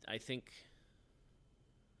think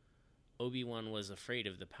Obi-Wan was afraid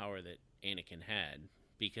of the power that Anakin had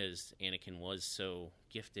because Anakin was so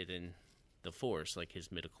gifted in the Force, like his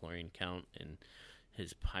midichlorian count and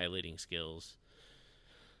his piloting skills.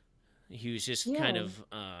 He was just kind of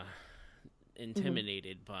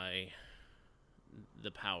intimidated by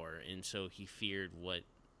the power, and so he feared what,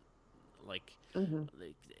 like,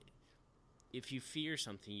 if you fear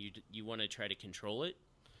something, you want to try to control it,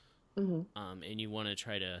 and you want to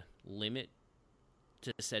try to limit,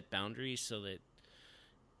 to set boundaries so that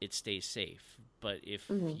it stays safe. But if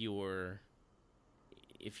you're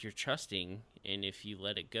trusting and if you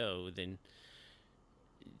let it go, then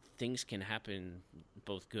things can happen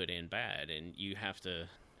both good and bad, and you have to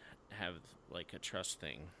have like a trust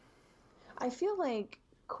thing. I feel like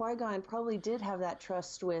Qui-Gon probably did have that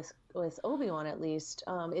trust with Obi-Wan, at least.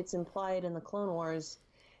 It's implied in the Clone Wars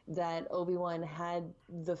that Obi-Wan had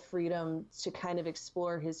the freedom to kind of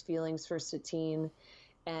explore his feelings for Satine.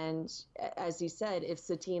 And as he said, if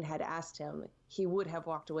Satine had asked him, he would have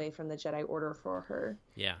walked away from the Jedi Order for her.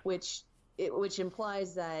 Yeah. Which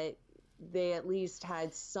implies that they at least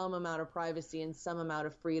had some amount of privacy and some amount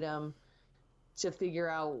of freedom to figure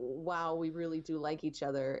out, wow, we really do like each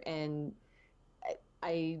other. And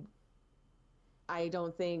I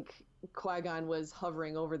don't think Qui-Gon was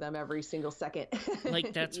hovering over them every single second.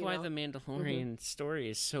 Like, that's why the Mandalorian story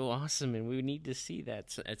is so awesome, and we need to see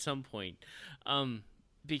that at some point.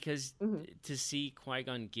 Because to see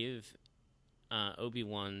Qui-Gon give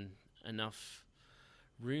Obi-Wan enough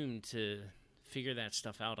room to figure that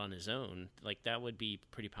stuff out on his own, like, that would be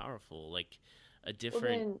pretty powerful. Like, a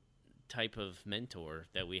different type of mentor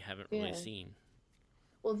that we haven't really seen.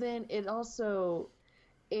 Well, then it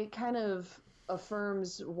kind of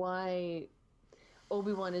affirms why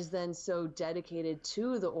Obi-Wan is then so dedicated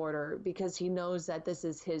to the Order, because he knows that this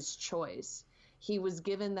is his choice. He was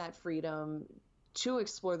given that freedom to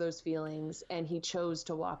explore those feelings, and he chose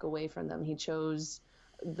to walk away from them. He chose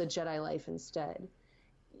the Jedi life instead.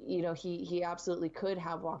 You know, he absolutely could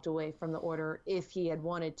have walked away from the Order if he had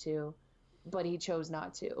wanted to, but he chose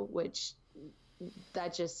not to, which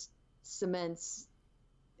that just cements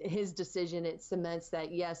his decision. It cements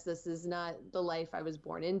that, yes, this is not the life I was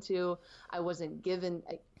born into. I wasn't given...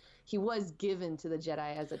 He was given to the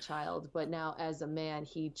Jedi as a child, but now as a man,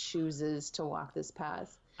 he chooses to walk this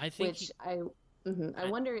path. I think I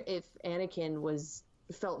wonder if Anakin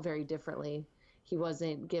felt very differently. He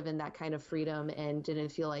wasn't given that kind of freedom and didn't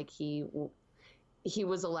feel like he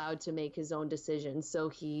was allowed to make his own decisions. So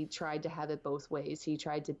he tried to have it both ways. He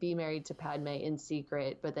tried to be married to Padme in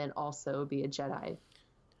secret, but then also be a Jedi.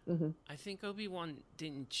 I think Obi-Wan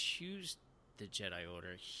didn't choose the Jedi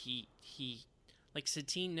Order. He like,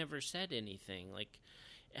 Satine never said anything. Like,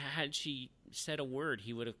 had she said a word,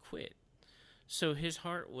 he would have quit. So his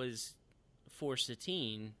heart was for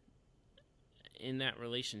Satine in that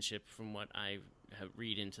relationship, from what I have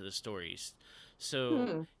read into the stories.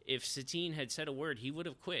 So if Satine had said a word, he would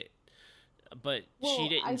have quit. But Well, she I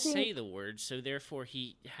didn't think- say the words, so therefore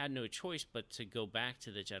he had no choice but to go back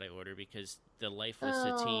to the Jedi Order because the lifeless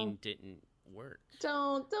Satine didn't work.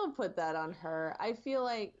 Don't put that on her. I feel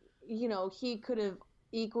like, you know, he could have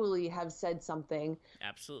equally have said something.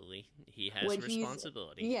 Absolutely. He has When he's-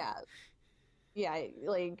 responsibility. Yeah,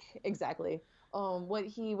 like exactly. What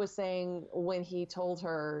he was saying when he told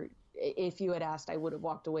her, if you had asked, I would have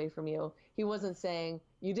walked away from you. He wasn't saying,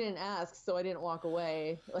 you didn't ask, so I didn't walk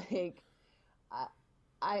away. Like,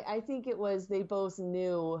 I think it was, they both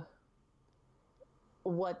knew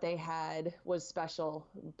what they had was special,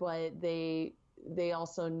 but they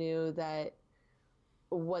also knew that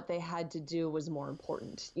what they had to do was more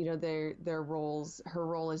important. You know, their roles, her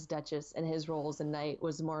role as Duchess and his role as a knight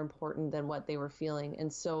was more important than what they were feeling.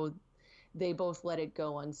 And so they both let it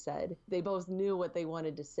go unsaid. They both knew what they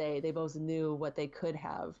wanted to say. They both knew what they could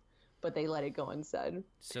have, but they let it go unsaid.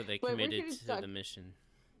 So they But we committed could to talk- the mission.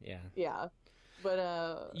 Yeah. Yeah.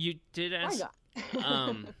 But You did ask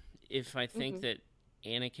Qui-Gon. if I think that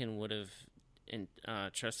Anakin would have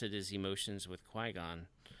trusted his emotions with Qui-Gon.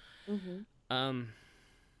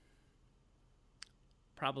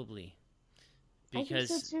 Probably. I think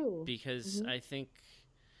so too. Because I think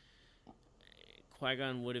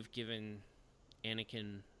Qui-Gon would have given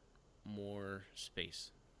Anakin more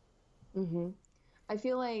space. I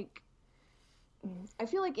feel like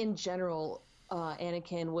in general,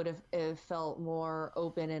 Anakin would have felt more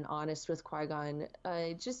open and honest with Qui-Gon.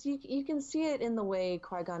 Just you can see it in the way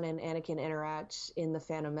Qui-Gon and Anakin interact in the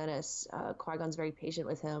Phantom Menace. Qui-Gon's very patient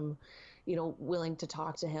with him, you know, willing to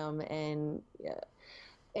talk to him, and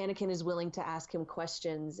Anakin is willing to ask him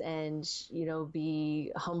questions and, you know,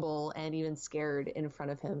 be humble and even scared in front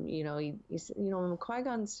of him. You know, he's, you know,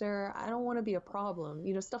 Qui-Gon, sir, I don't want to be a problem.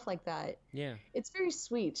 You know, stuff like that. Yeah. It's very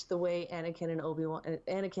sweet the way Anakin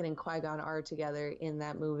and Qui-Gon are together in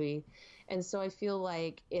that movie. And so I feel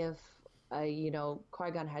like if, you know,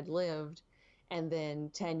 Qui-Gon had lived and then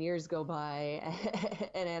 10 years go by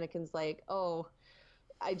and Anakin's like, oh,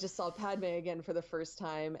 I just saw Padme again for the first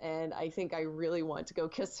time, and I think I really want to go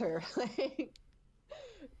kiss her. Like,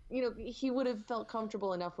 you know, he would have felt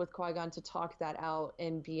comfortable enough with Qui-Gon to talk that out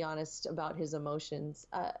and be honest about his emotions.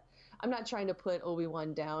 I'm not trying to put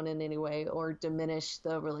Obi-Wan down in any way or diminish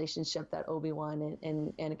the relationship that Obi-Wan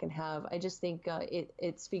and Anakin have. I just think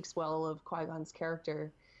it speaks well of Qui-Gon's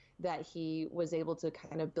character that he was able to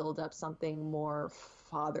kind of build up something more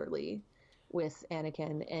fatherly with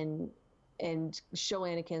Anakin and show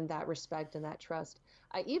Anakin that respect and that trust.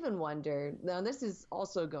 I even wonder, now this is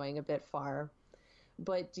also going a bit far,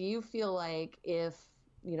 but do you feel like if,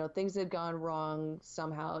 you know, things had gone wrong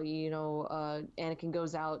somehow, you know, Anakin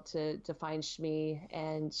goes out to find Shmi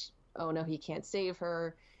and, oh no, he can't save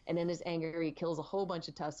her, and in his anger he kills a whole bunch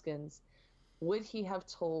of Tuskens, would he have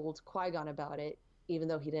told Qui-Gon about it even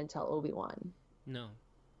though he didn't tell Obi-Wan? No.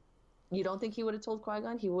 You don't think he would have told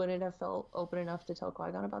Qui-Gon? He wouldn't have felt open enough to tell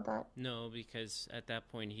Qui-Gon about that? No, because at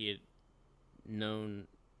that point he had known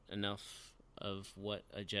enough of what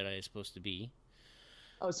a Jedi is supposed to be.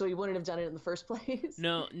 Oh, so he wouldn't have done it in the first place?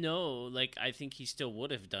 No, like, I think he still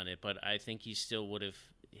would have done it, but I think he still would have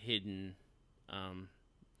hidden,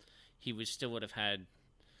 still would have had,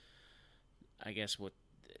 I guess, what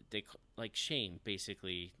they like shame,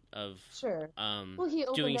 basically, of Sure. Well, he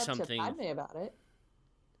opened doing up something. to Padme about it.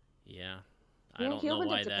 Yeah. Yeah, I don't he know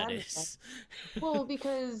opened why up to that Padme is. Well,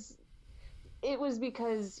 because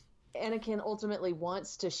Anakin ultimately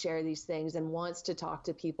wants to share these things and wants to talk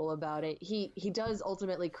to people about it. He does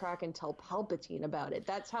ultimately crack and tell Palpatine about it.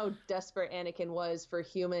 That's how desperate Anakin was for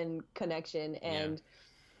human connection and,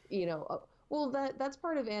 you know, well, that's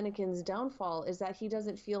part of Anakin's downfall is that he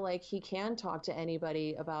doesn't feel like he can talk to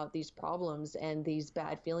anybody about these problems and these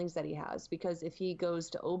bad feelings that he has. Because if he goes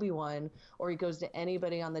to Obi-Wan or he goes to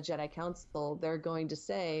anybody on the Jedi Council, they're going to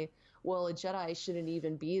say, well, a Jedi shouldn't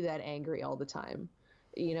even be that angry all the time.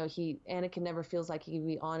 You know, Anakin never feels like he can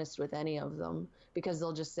be honest with any of them because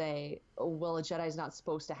they'll just say, oh, well, a Jedi's not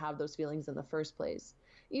supposed to have those feelings in the first place.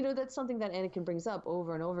 You know, that's something that Anakin brings up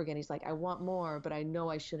over and over again. He's like, I want more, but I know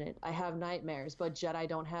I shouldn't. I have nightmares, but Jedi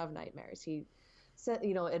don't have nightmares. He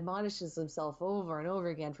admonishes himself over and over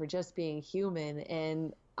again for just being human.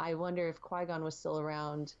 And I wonder if Qui-Gon was still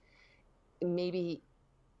around, maybe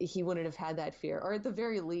he wouldn't have had that fear. Or at the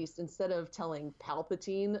very least, instead of telling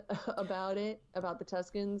Palpatine about the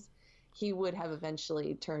Tuskens, he would have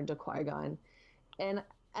eventually turned to Qui-Gon. And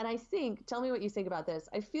I think, tell me what you think about this.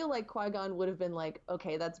 I feel like Qui-Gon would have been like,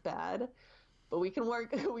 okay, that's bad, but we can work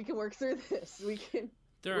through this. We can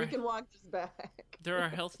walk this back. There are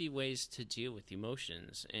healthy ways to deal with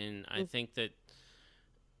emotions, and I think that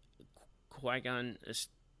Qui-Gon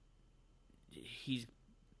he's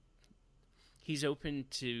open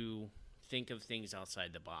to think of things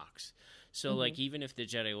outside the box. So like even if the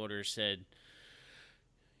Jedi Order said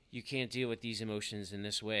you can't deal with these emotions in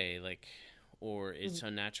this way, like, or it's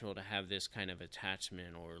unnatural to have this kind of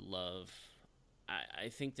attachment or love, I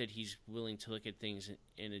think that he's willing to look at things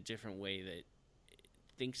in a different way, that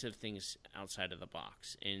thinks of things outside of the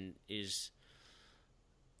box, and he's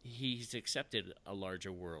accepted a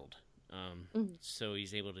larger world. So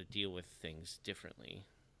he's able to deal with things differently.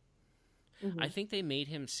 I think they made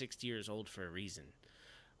him 60 years old for a reason.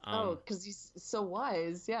 Because he's so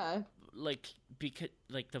wise, yeah. Because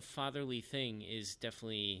the fatherly thing is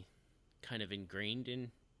definitely kind of ingrained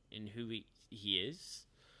in who he is.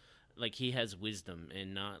 Like, he has wisdom,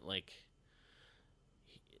 and not like...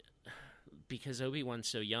 Because Obi-Wan's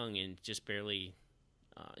so young and just barely...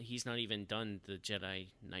 he's not even done the Jedi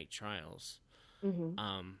Knight trials.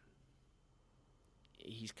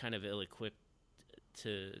 He's kind of ill-equipped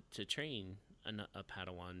to train a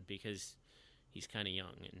Padawan, because he's kind of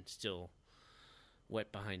young and still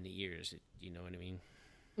wet behind the ears. You know what I mean?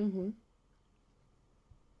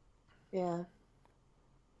 Yeah.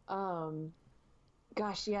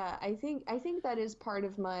 Gosh, yeah. I think that is part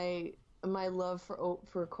of my love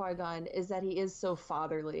for Qui-Gon, is that he is so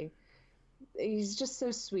fatherly. He's just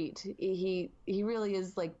so sweet. He really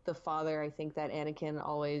is like the father, I think, that Anakin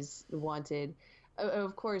always wanted.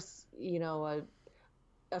 Of course, you know,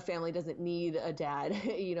 a family doesn't need a dad.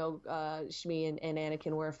 You know, Shmi and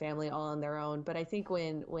Anakin were a family all on their own. But I think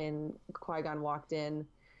when Qui-Gon walked in,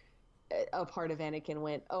 a part of Anakin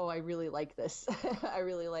went, "Oh, I really like this. I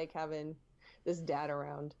really like having this dad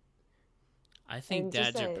around." I think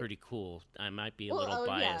dads are pretty cool. I might be a little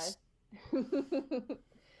biased. Yeah.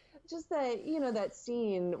 Just that, you know, that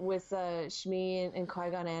scene with Shmi and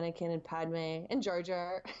Qui-Gon, Anakin, and Padme, and Jar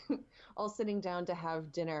Jar all sitting down to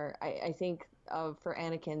have dinner. I think for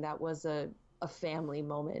Anakin, that was a family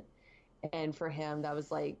moment. And for him, that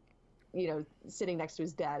was like, you know, sitting next to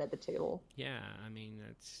his dad at the table. Yeah, I mean,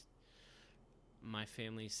 that's... My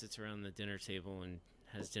family sits around the dinner table and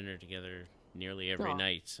has dinner together nearly every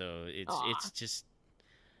night. So it's just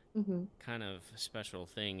kind of a special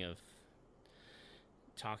thing of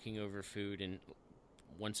talking over food and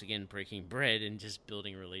once again breaking bread and just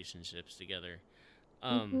building relationships together.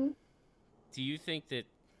 Do you think that,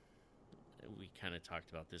 we kind of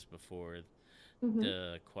talked about this before,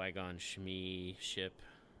 the Qui-Gon Shmi ship?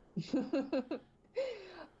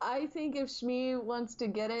 I think if Shmi wants to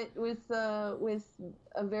get it with a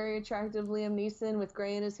very attractive Liam Neeson with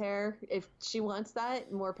gray in his hair, if she wants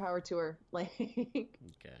that, more power to her. Like, okay,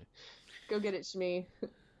 go get it, Shmi.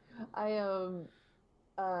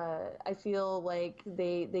 I feel like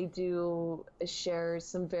they do share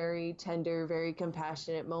some very tender, very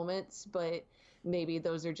compassionate moments, but maybe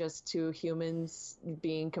those are just two humans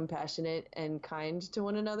being compassionate and kind to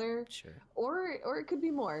one another. Sure. Or it could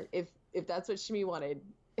be more. If that's what Shmi wanted,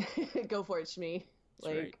 go for it, Shmi.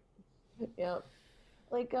 That's right. Yeah.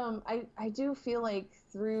 Like, I do feel like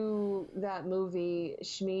through that movie,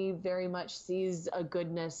 Shmi very much sees a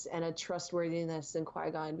goodness and a trustworthiness in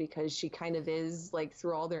Qui-Gon, because she kind of is, like,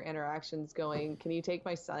 through all their interactions going, can you take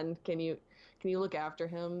my son? Can you look after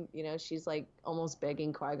him? You know, she's like almost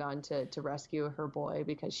begging Qui-Gon to rescue her boy,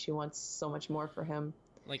 because she wants so much more for him.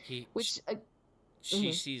 Like she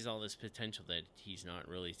sees all this potential that he's not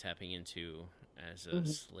really tapping into as a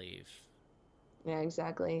slave. Yeah,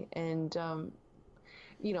 exactly. And,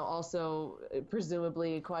 you know, also,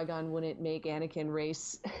 presumably, Qui-Gon wouldn't make Anakin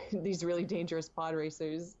race these really dangerous pod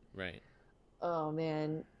racers. Right. Oh,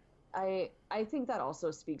 man. I think that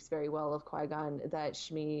also speaks very well of Qui-Gon, that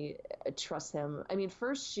Shmi trusts him. I mean,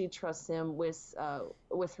 first she trusts him with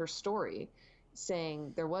her story,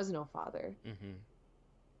 saying there was no father.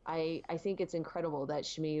 I think it's incredible that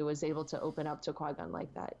Shmi was able to open up to Qui-Gon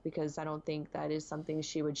like that, because I don't think that is something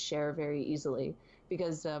she would share very easily,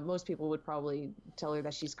 because most people would probably tell her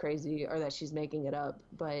that she's crazy or that she's making it up,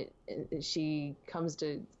 but she comes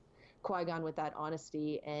to Qui-Gon with that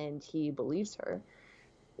honesty, and he believes her,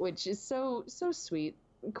 which is so sweet.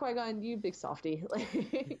 Qui-Gon, you big softy.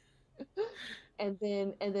 And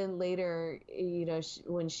then later, you know,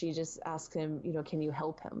 when she just asks him, you know, can you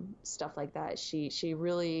help him? Stuff like that. She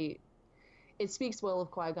really, it speaks well of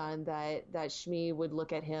Qui-Gon that Shmi would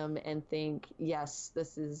look at him and think, yes,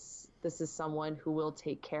 this is someone who will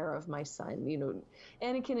take care of my son. You know,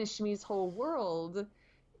 Anakin is Shmi's whole world.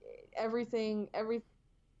 Everything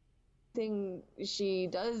she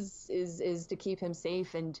does is to keep him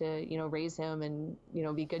safe and to, you know, raise him and, you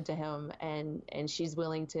know, be good to him. And she's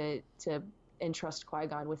willing to entrust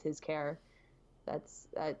Qui-Gon with his care.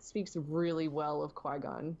 That speaks really well of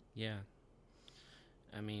Qui-Gon. Yeah.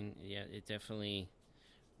 I mean, yeah, it definitely,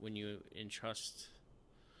 when you entrust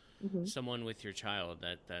someone with your child,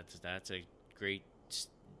 that's a great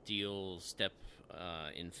step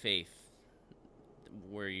in faith,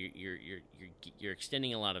 where you're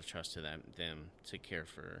extending a lot of trust to them to care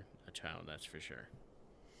for a child. That's for sure.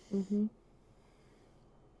 Mm-hmm.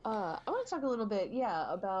 I want to talk a little bit,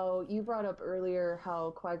 about, you brought up earlier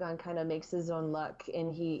how Qui-Gon kind of makes his own luck,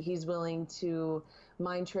 and he's willing to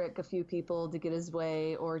mind trick a few people to get his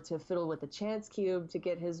way, or to fiddle with the chance cube to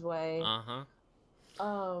get his way.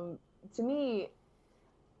 To me,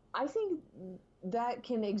 I think that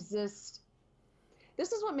can exist.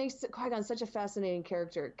 This is what makes Qui-Gon such a fascinating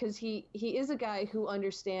character, because he is a guy who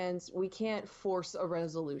understands we can't force a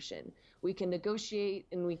resolution. We can negotiate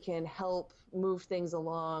and we can help move things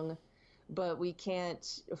along, but we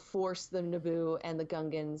can't force the Naboo and the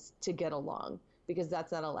Gungans to get along, because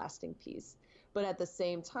that's not a lasting peace. But at the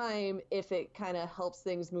same time, if it kind of helps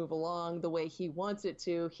things move along the way he wants it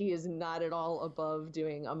to, he is not at all above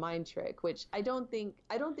doing a mind trick, which I don't think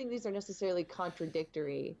these are necessarily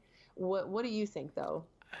contradictory. What do you think, though?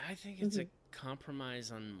 I think it's a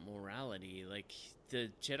compromise on morality. Like, the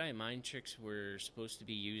Jedi mind tricks were supposed to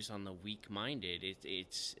be used on the weak-minded.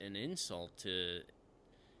 It's an insult to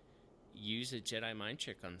use a Jedi mind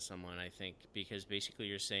trick on someone, I think, because basically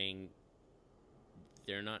you're saying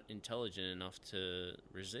they're not intelligent enough to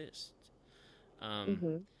resist.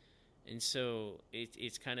 And so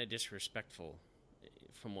it's kind of disrespectful,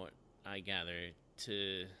 from what I gather,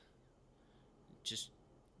 to just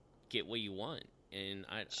get what you want. And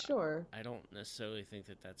I don't necessarily think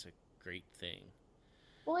that that's a great thing.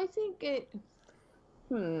 Well, I think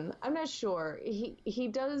I'm not sure. He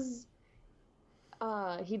does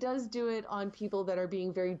do it on people that are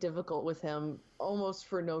being very difficult with him, almost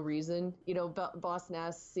for no reason. You know, Boss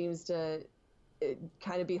Nass seems to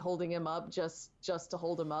kind of be holding him up just to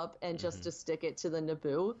hold him up, and just to stick it to the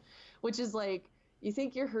Naboo, which is like, you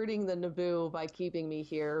think you're hurting the Naboo by keeping me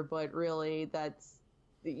here, but really that's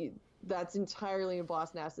entirely in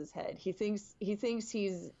Boss Nass's head. He thinks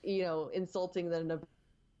he's, insulting the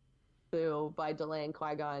Naboo by delaying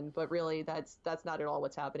Qui-Gon, but really that's not at all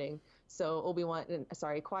what's happening. So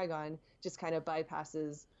Qui-Gon just kind of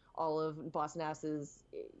bypasses all of Boss Nass's,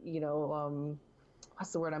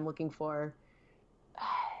 what's the word I'm looking for?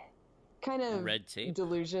 Kind of red tape,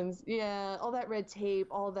 delusions. Yeah, all that red tape,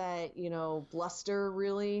 all that, bluster,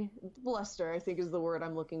 really. Bluster, I think, is the word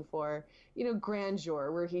I'm looking for.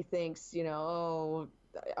 Grandeur, where he thinks,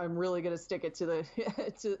 I'm really going to stick it to the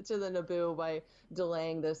to the Naboo by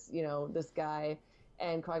delaying this, this guy.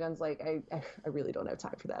 And Qui-Gon's like, I really don't have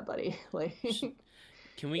time for that, buddy. Like,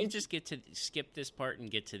 can we just skip this part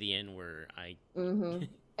and get to the end where I...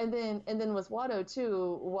 And then with Watto,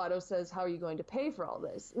 too, Watto says, how are you going to pay for all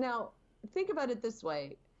this? Now, think about it this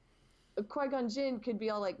way. Qui-Gon Jinn could be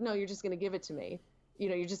all like, no, you're just going to give it to me.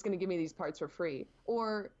 You're just going to give me these parts for free.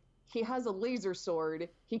 Or he has a laser sword.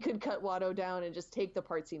 He could cut Watto down and just take the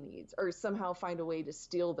parts he needs, or somehow find a way to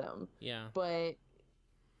steal them. Yeah. But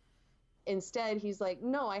instead, he's like,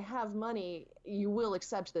 no, I have money. You will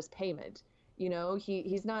accept this payment.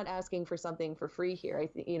 He's not asking for something for free here. I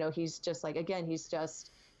think, he's just like, again, he's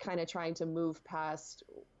just kind of trying to move past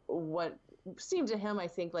what seemed to him, I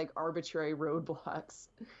think, like arbitrary roadblocks.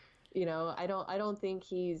 I don't think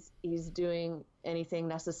he's doing anything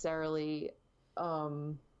necessarily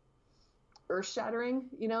earth-shattering.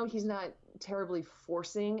 He's not terribly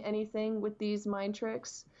forcing anything with these mind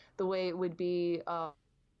tricks the way it would be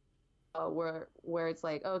where it's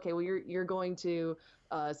like, okay, well, you're going to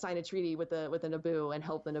sign a treaty with the Naboo and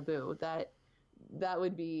help the Naboo. That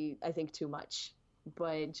would be, I think, too much.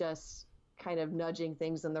 But just kind of nudging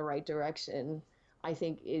things in the right direction, I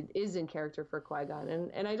think it is in character for Qui-Gon.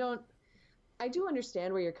 And I do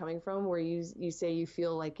understand where you're coming from, where you say you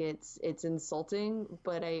feel like it's insulting,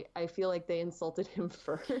 but I feel like they insulted him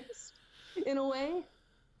first, in a way.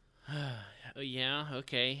 Yeah,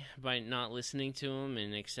 okay. By not listening to him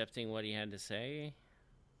and accepting what he had to say?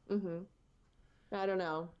 I don't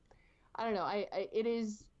know. It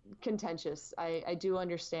is contentious. I do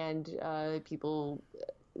understand people,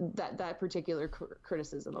 that particular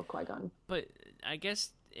criticism of Qui-Gon. But I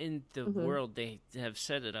guess in the world, they have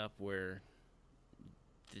set it up where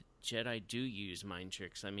the Jedi do use mind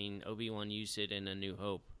tricks. I mean, Obi-Wan used it in A New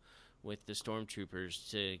Hope with the stormtroopers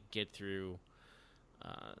to get through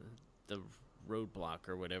the roadblock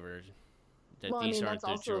or whatever. These aren't the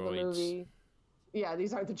droids. The movie. Yeah,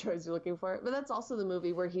 these aren't the droids you're looking for. But that's also the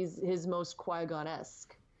movie where he's his most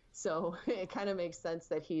Qui-Gon-esque. So it kind of makes sense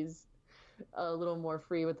that he's a little more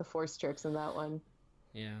free with the Force tricks in that one.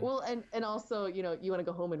 Yeah. Well, and also, you want to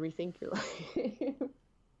go home and rethink your life.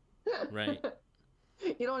 Right.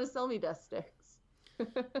 You don't want to sell me dust sticks.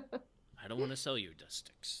 I don't want to sell you dust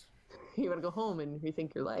sticks. You want to go home and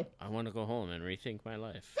rethink your life. I want to go home and rethink my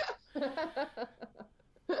life.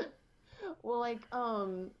 Well, like,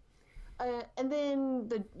 and then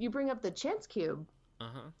you bring up the chance cube.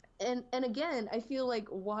 Uh-huh. And again, I feel like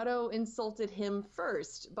Watto insulted him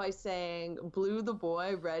first by saying, blue the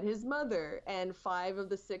boy, red his mother, and 5 of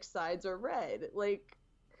the 6 sides are red. Like,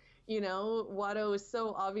 Watto is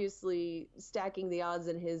so obviously stacking the odds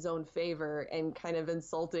in his own favor and kind of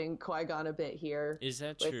insulting Qui-Gon a bit here. Is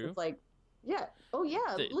that true? It's like, yeah. Oh,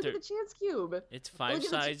 yeah. Look at the chance cube. It's 5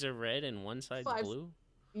 sides are red and 1 side's blue?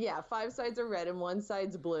 Yeah, 5 sides are red and 1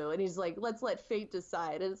 side's blue. And he's like, let's let fate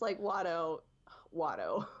decide. And it's like, Watto.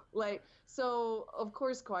 Like, so, of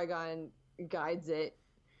course, Qui-Gon guides it.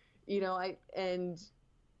 I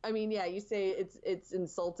mean, yeah, you say it's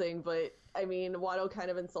insulting, but I mean, Watto kind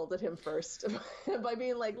of insulted him first by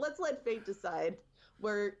being like, let's let fate decide,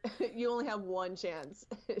 where you only have one chance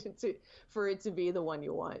for it to be the one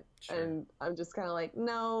you want. Sure. And I'm just kind of like,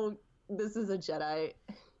 no, this is a Jedi.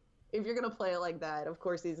 If you're gonna play it like that, of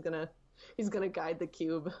course he's gonna guide the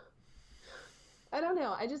cube. I don't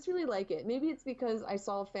know. I just really like it. Maybe it's because I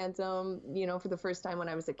saw Phantom, for the first time when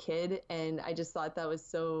I was a kid, and I just thought that was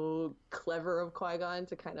so clever of Qui-Gon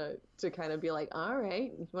to kind of be like, all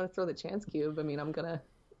right, you want to throw the chance cube? I mean, I'm gonna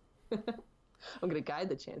guide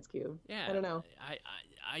the chance cube. Yeah. I don't know.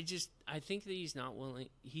 I think that he's not willing.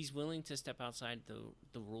 He's willing to step outside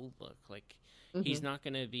the rule book. Like, he's not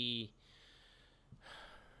gonna be.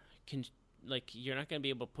 Like, you're not going to be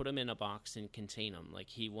able to put him in a box and contain him. Like,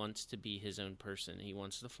 he wants to be his own person. He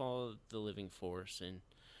wants to follow the living force and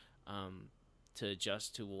to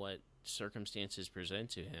adjust to what circumstances present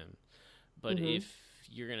to him. But if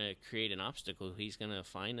you're going to create an obstacle, he's going to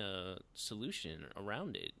find a solution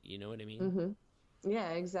around it. You know what I mean? Yeah,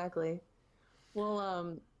 exactly.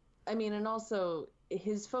 Well, I mean, and also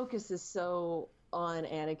his focus is so on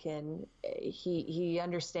Anakin. He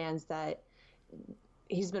understands that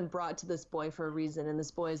he's been brought to this boy for a reason, and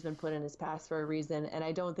this boy has been put in his past for a reason. And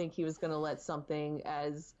I don't think he was going to let something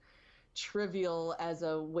as trivial as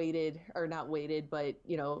a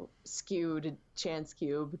skewed chance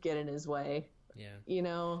cube get in his way. Yeah.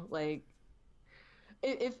 Like,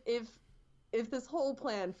 if this whole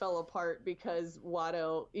plan fell apart because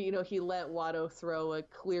Watto, he let Watto throw a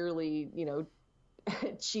clearly,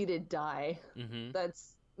 cheated die,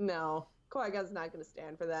 no, Qui-Gon's not going to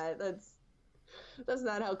stand for that. That's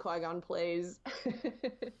not how Qui-Gon plays.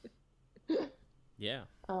 Yeah.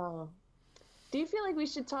 Oh. Do you feel like we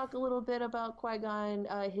should talk a little bit about Qui-Gon,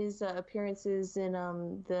 his appearances in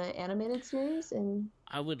the animated series?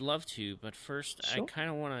 I would love to, but first, Sure. I kind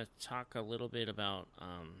of want to talk a little bit about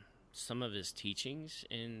some of his teachings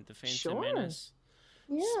in The Phantom Menace.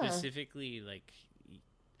 Yeah. Specifically, like,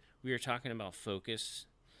 we were talking about focus,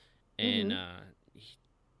 and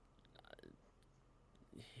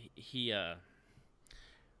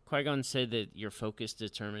Qui-Gon said that your focus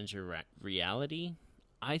determines your reality.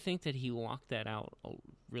 I think that he walked that out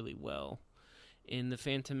really well in The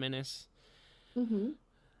Phantom Menace.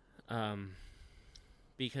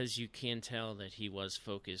 Because you can tell that he was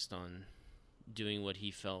focused on doing what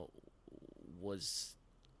he felt was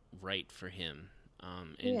right for him,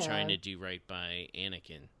 and trying to do right by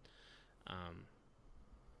Anakin.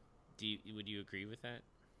 Would you agree with that?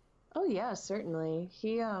 Oh yeah, certainly.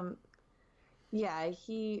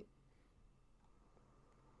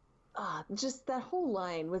 Just that whole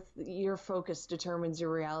line with your focus determines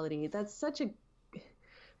your reality. That's such a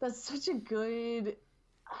good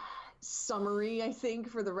summary, I think,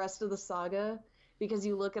 for the rest of the saga, because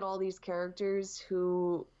you look at all these characters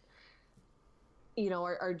who,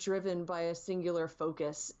 are driven by a singular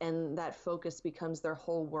focus, and that focus becomes their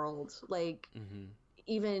whole world. Like,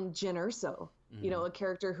 even Jyn Erso, a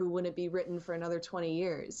character who wouldn't be written for another 20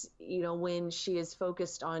 years, when she is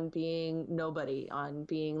focused on being nobody, on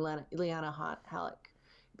being Liana Halleck,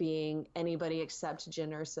 being anybody except Jyn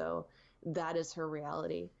Erso, that is her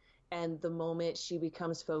reality. And the moment she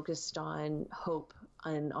becomes focused on hope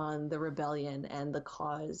and on the rebellion and the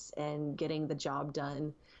cause and getting the job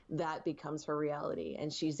done, that becomes her reality.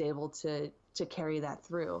 And she's able to carry that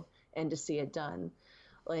through and to see it done.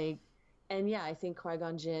 Like, and yeah, I think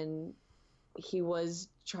Qui-Gon Jinn, he was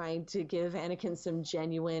trying to give Anakin some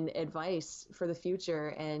genuine advice for the future,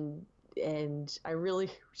 and I really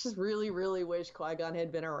wish Qui-Gon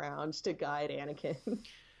had been around to guide Anakin.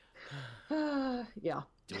 Yeah.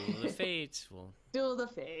 Duel of the Fates. Well, Duel of the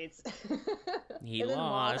Fates. He and then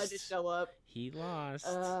Maul lost. had to show up. He lost.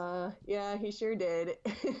 Yeah, he sure did.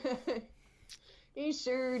 He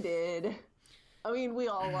sure did. I mean, we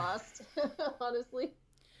all lost, honestly.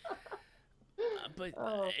 But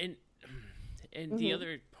Oh. and the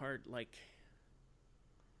other part, like,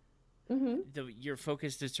 your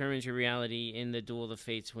focus determines your reality in the Duel of the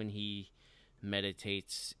Fates when he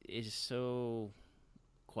meditates is so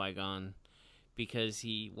Qui-Gon, because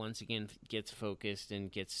he once again gets focused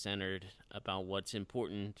and gets centered about what's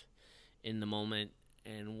important in the moment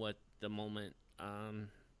and what the moment,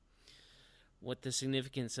 what the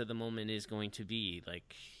significance of the moment is going to be.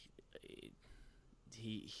 Like,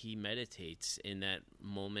 he meditates in that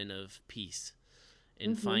moment of peace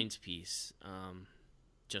and finds peace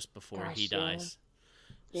just before he dies.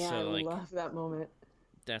 Yeah, So, I like, love that moment.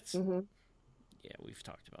 that's yeah, we've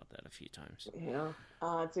talked about that a few times.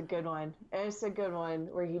 It's a good one. It's a good one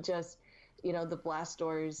where he just, the blast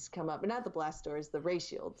doors come up, not the blast doors, the ray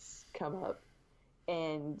shields come up,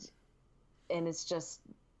 and it's just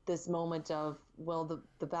this moment of, well,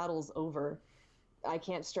 the battle's over. I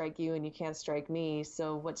can't strike you and you can't strike me.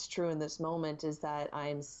 So what's true in this moment is that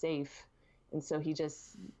I'm safe. And so he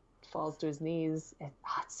just falls to his knees. And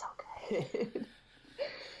it's so good.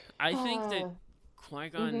 I think that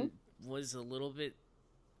Qui-Gon was a little bit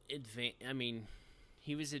advanced. I mean,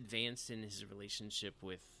 he was advanced in his relationship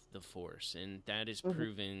with the Force, and that is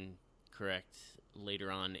proven correct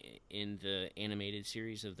later on in the animated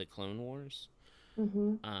series of the Clone Wars.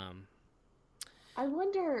 I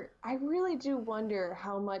really do wonder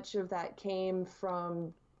how much of that came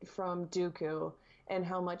from Dooku, and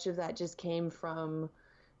how much of that just came from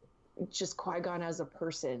just Qui-Gon as a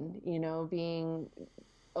person, being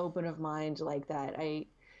open of mind like that.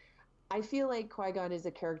 I feel like Qui-Gon is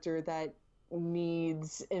a character that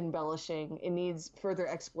needs embellishing. It needs further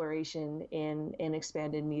exploration in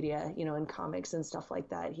expanded media, in comics and stuff like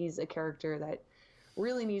that. He's a character that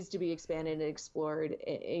really needs to be expanded and explored,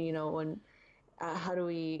 and how do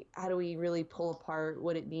we really pull apart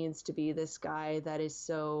what it means to be this guy that is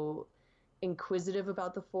so inquisitive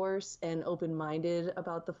about the Force and open-minded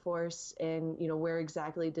about the Force, and where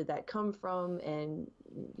exactly did that come from, and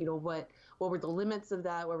what were the limits of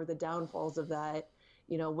that, what were the downfalls of that,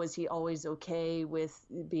 was he always okay with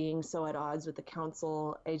being so at odds with the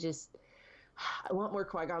Council? I want more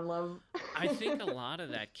Qui-Gon love. I think a lot of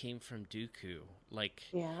that came from Dooku, like,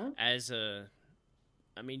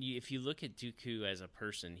 if you look at Dooku as a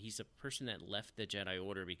person, he's a person that left the Jedi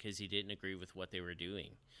Order because he didn't agree with what they were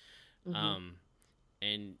doing.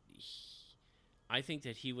 And I think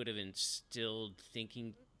that he would have instilled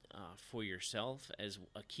thinking for yourself as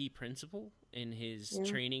a key principle in his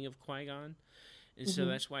training of Qui-Gon. And so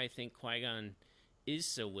that's why I think Qui-Gon is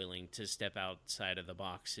so willing to step outside of the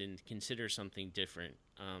box and consider something different,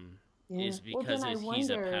 is because he's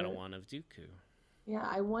a Padawan of Dooku. Yeah,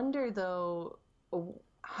 I wonder, though,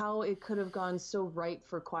 how it could have gone so right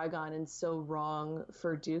for Qui-Gon and so wrong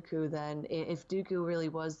for Dooku then, if Dooku really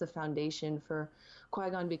was the foundation for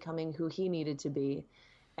Qui-Gon becoming who he needed to be.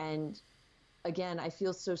 And again, I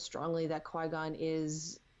feel so strongly that Qui-Gon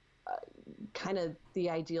is kind of the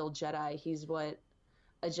ideal Jedi. He's what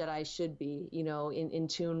a Jedi should be, in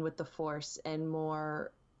tune with the Force and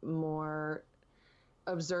more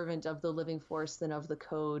observant of the living Force than of the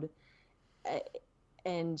code.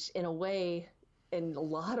 And in a way, in a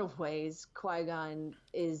lot of ways, Qui-Gon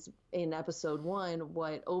is, in Episode 1,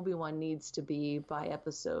 what Obi-Wan needs to be by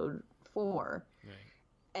Episode 4. Right.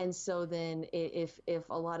 And so then if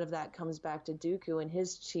a lot of that comes back to Dooku and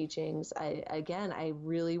his teachings, I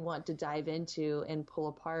really want to dive into and pull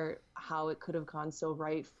apart how it could have gone so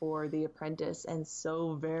right for the apprentice and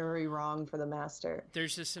so very wrong for the master.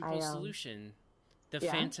 There's a simple solution. The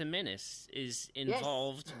Phantom Menace is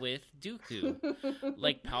involved with Dooku.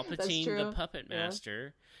 Like, Palpatine, the puppet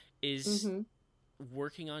master, is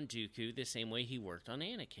working on Dooku the same way he worked on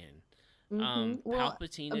Anakin.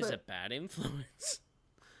 Palpatine is a bad influence.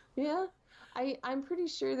 Yeah, I'm pretty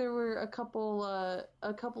sure there were a couple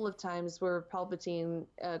of times where Palpatine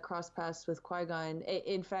crossed paths with Qui-Gon.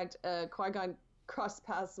 In fact, Qui-Gon crossed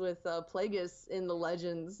paths with Plagueis in the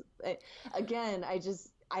Legends. Again,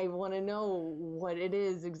 I want to know what it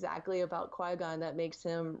is exactly about Qui-Gon that makes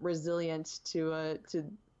him resilient to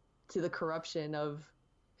the corruption of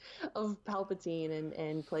Palpatine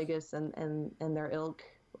and Plagueis and their ilk.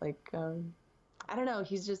 Like, I don't know.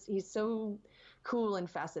 He's so cool and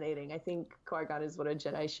fascinating. I think Qui-Gon is what a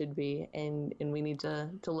Jedi should be, and we need to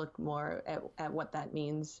look more at what that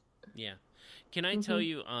means. Yeah. Can I tell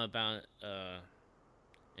you about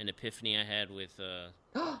an epiphany I had with the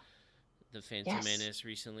Phantom Menace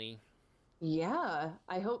recently? Yeah.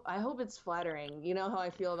 I hope it's flattering. You know how I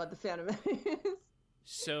feel about the Phantom Menace.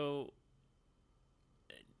 So,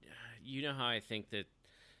 you know how I think that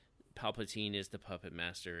Palpatine is the puppet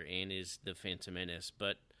master and is the Phantom Menace,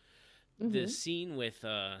 but the scene with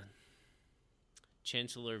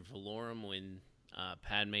Chancellor Valorum when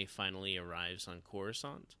Padme finally arrives on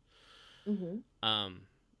Coruscant,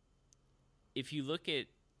 if you look at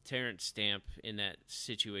Terrence Stamp in that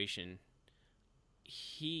situation,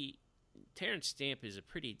 Terrence Stamp is a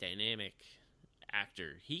pretty dynamic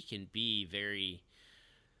actor. He can be very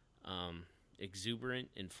exuberant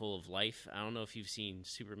and full of life. I don't know if you've seen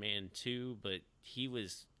Superman 2, but he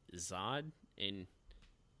was Zod, and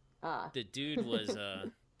the dude was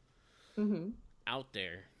out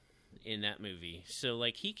there in that movie. So,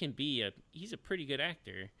 like, he's a pretty good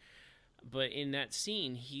actor. But in that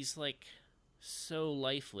scene, he's, like, so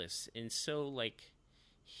lifeless and so, like,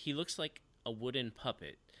 he looks like a wooden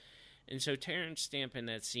puppet. And so Terrence Stamp in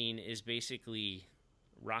that scene is basically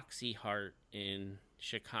Roxy Hart in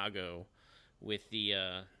Chicago with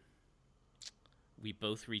the we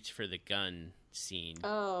both reach for the gun scene.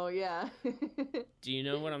 Oh, yeah. Do you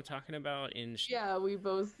know what I'm talking about? We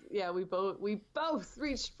both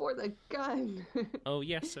reached for the gun. Oh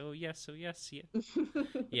yes, yeah.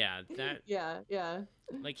 Yeah, that. Yeah.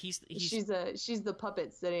 Like she's the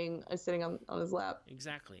puppet sitting on his lap.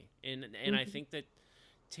 Exactly. And I think that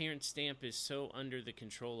Terrence Stamp is so under the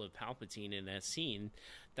control of Palpatine in that scene.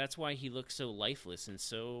 That's why he looks so lifeless and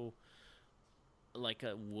so like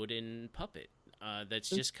a wooden puppet. That's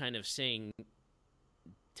just kind of saying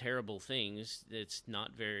terrible things. That's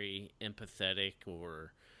not very empathetic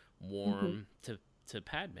or warm to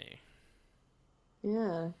Padme.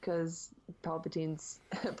 Yeah, because Palpatine's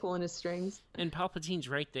pulling his strings. And Palpatine's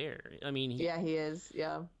right there. I mean... he is,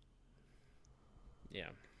 yeah. Yeah.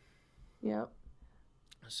 Yep.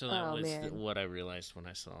 So that was what I realized when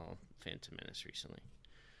I saw Phantom Menace recently.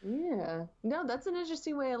 Yeah. No, that's an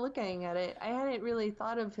interesting way of looking at it. I hadn't really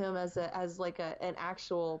thought of him as an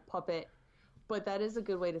actual puppet, but that is a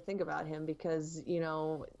good way to think about him because, you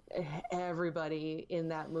know, everybody in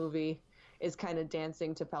that movie is kind of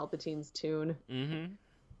dancing to Palpatine's tune. Mm-hmm.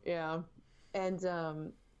 Yeah. And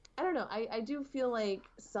I don't know. I do feel like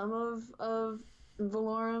some of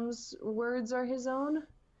Valorum's words are his own.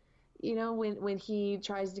 You know, when he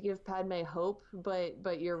tries to give Padme hope,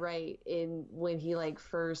 but you're right. When he like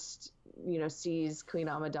first, you know, sees Queen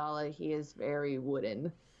Amidala, he is very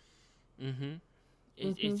wooden. Mm-hmm.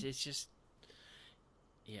 It's just,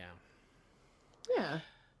 yeah. Yeah.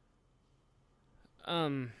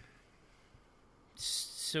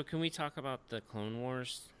 So can we talk about the Clone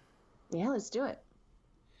Wars? Yeah, let's do it.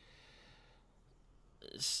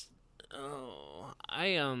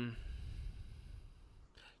 I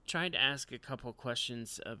tried to ask a couple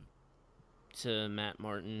questions to Matt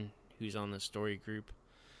Martin, who's on the story group,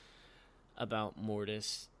 about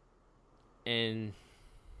Mortis, and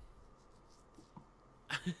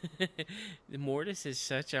Mortis is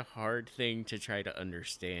such a hard thing to try to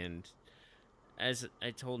understand. As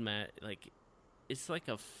I told Matt, like, it's like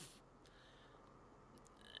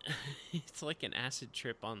it's like an acid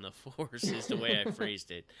trip on the Force is the way I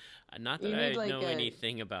phrased it. Not that I know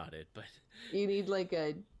anything about it, but you need like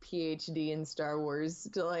a PhD in Star Wars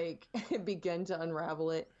to like begin to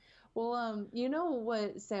unravel it. Well, you know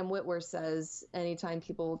what Sam Witwer says anytime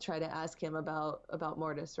people try to ask him about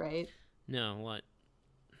Mortis, right? No, what?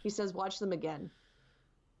 He says, watch them again.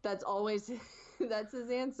 That's always, that's his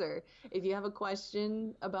answer. If you have a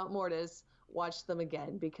question about Mortis, watch them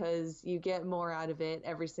again because you get more out of it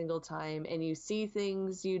every single time and you see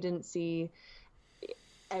things you didn't see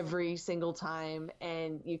every single time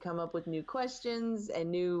and you come up with new questions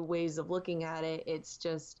and new ways of looking at it. It's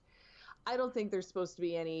just, I don't think there's supposed to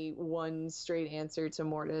be any one straight answer to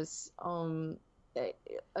Mortis.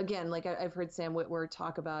 Again, like I've heard Sam Witwer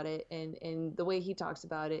talk about it and the way he talks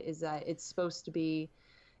about it is that it's supposed to be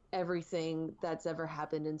everything that's ever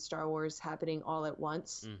happened in Star Wars happening all at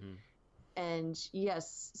once. Mm-hmm. And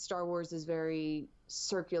yes, Star Wars is very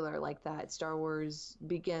circular like that. Star Wars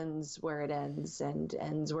begins where it ends and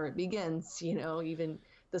ends where it begins. You know, even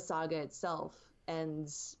the saga itself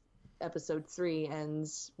ends, episode 3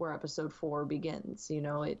 ends where episode 4 begins. You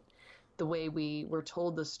know, the way we were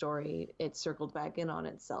told the story, it circled back in on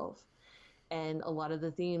itself. And a lot of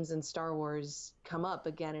the themes in Star Wars come up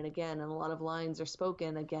again and again, and a lot of lines are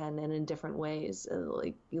spoken again and in different ways.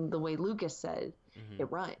 Like the way Lucas said, it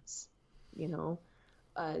rhymes. You know,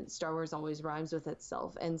 Star Wars always rhymes with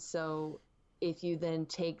itself. And so if you then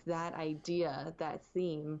take that idea, that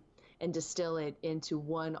theme, and distill it into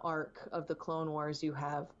one arc of the Clone Wars, you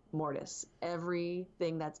have Mortis.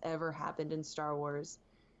 Everything that's ever happened in Star Wars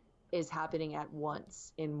is happening at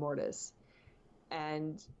once in Mortis.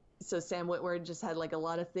 And so Sam Witwer just had like a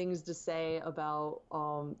lot of things to say about,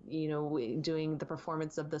 doing the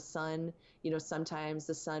performance of the son. Sometimes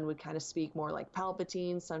the son would kind of speak more like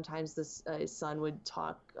Palpatine. Sometimes the son would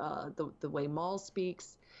talk the way Maul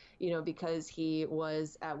speaks, because he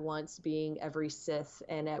was at once being every Sith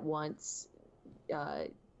and at once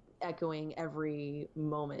echoing every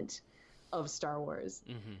moment of Star Wars.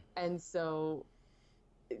 Mm-hmm. And so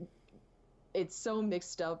it's so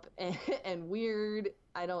mixed up and weird.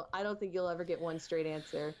 I don't think you'll ever get one straight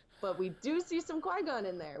answer, but we do see some Qui-Gon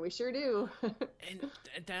in there. We sure do. And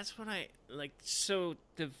that's what I like. So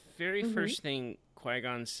the very first thing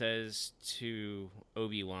Qui-Gon says to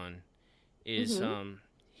Obi-Wan is,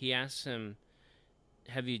 he asks him,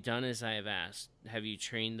 "Have you done as I have asked? Have you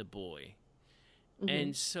trained the boy?"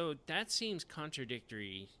 And so that seems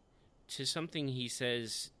contradictory to something he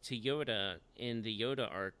says to Yoda in the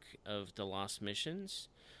Yoda arc of The Lost Missions,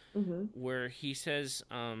 where he says,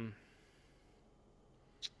 where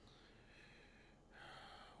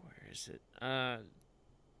is it? I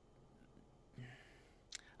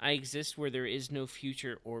exist where there is no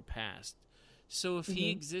future or past. So if he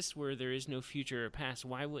exists where there is no future or past,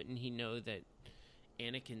 why wouldn't he know that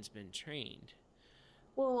Anakin's been trained?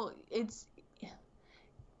 Well, it's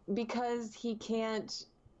because he can't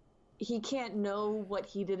know what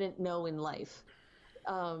he didn't know in life.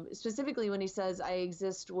 Specifically when he says, "I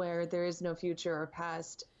exist where there is no future or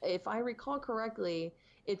past," if I recall correctly,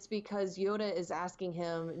 it's because Yoda is asking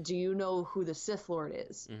him, "Do you know who the Sith Lord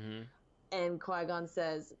is?" And Qui-Gon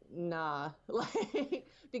says, "Nah," like,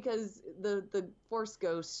 because the Force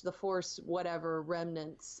ghosts, the Force whatever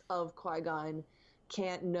remnants of Qui-Gon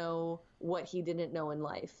can't know what he didn't know in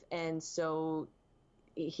life, and so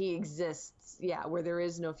he exists, where there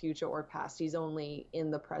is no future or past. He's only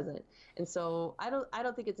in the present. And so I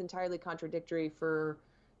don't think it's entirely contradictory for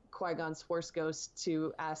Qui-Gon's Force Ghost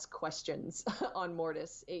to ask questions on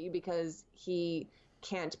Mortis, because he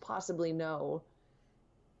can't possibly know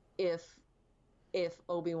if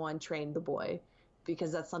Obi-Wan trained the boy,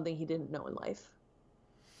 because that's something he didn't know in life.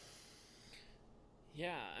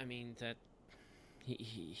 Yeah, I mean, that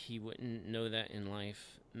he wouldn't know that in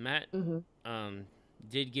life. Matt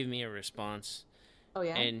did give me a response. Oh,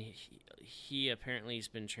 yeah? And he apparently has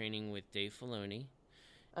been training with Dave Filoni.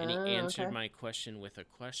 And he answered my question with a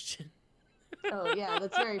question. Oh, yeah,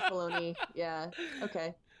 that's very Filoni. Yeah,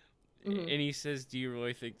 okay. And he says, "Do you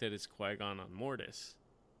really think that it's Qui-Gon on Mortis?"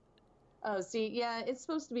 Oh, see, yeah, it's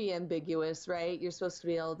supposed to be ambiguous, right? You're supposed to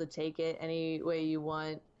be able to take it any way you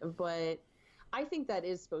want. But I think that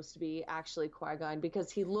is supposed to be actually Qui-Gon, because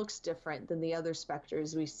he looks different than the other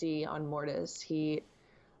Spectres we see on Mortis. He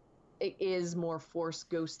is more Force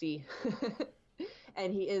ghosty,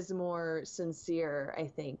 and he is more sincere, I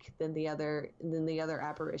think, than the other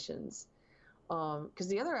apparitions. Because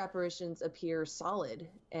the other apparitions appear solid,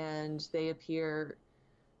 and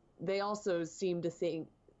they also seem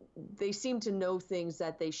to know things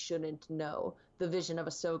that they shouldn't know. The Vision of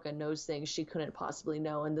Ahsoka knows things she couldn't possibly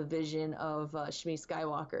know, and the Vision of Shmi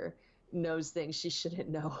Skywalker knows things she shouldn't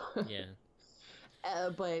know. Yeah.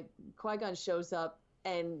 But Qui-Gon shows up,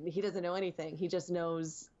 and he doesn't know anything. He just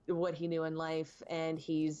knows what he knew in life, and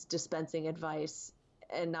he's dispensing advice,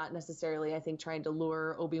 and not necessarily, I think, trying to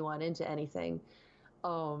lure Obi-Wan into anything.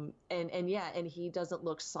 And he doesn't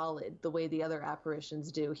look solid the way the other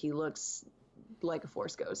apparitions do. He looks like a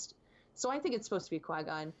Force ghost. So I think it's supposed to be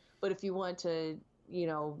Qui-Gon. But if you want to,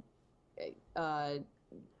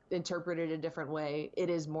 interpret it a different way, it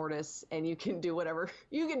is Mortis, and you can do whatever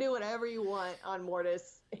you want on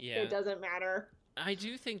Mortis. Yeah. It doesn't matter. I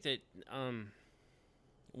do think that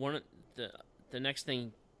one of the next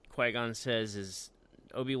thing Qui-Gon says is,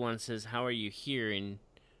 Obi-Wan says, "How are you here?" And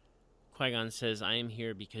Qui-Gon says, "I am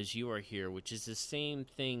here because you are here," which is the same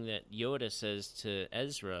thing that Yoda says to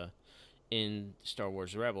Ezra in Star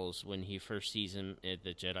Wars Rebels when he first sees him at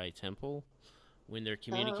the Jedi Temple, when they're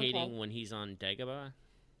communicating when he's on Dagobah.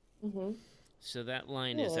 So that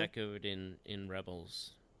line is echoed in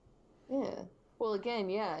Rebels. Yeah. Well, again,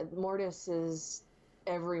 Mortis is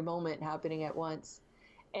every moment happening at once.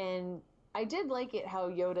 And I did like it how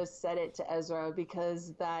Yoda said it to Ezra,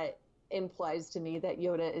 because that implies to me that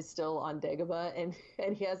Yoda is still on Dagobah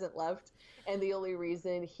and he hasn't left. And the only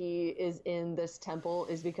reason he is in this temple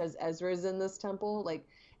is because Ezra is in this temple. Like,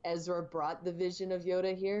 Ezra brought the vision of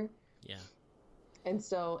Yoda here. Yeah. And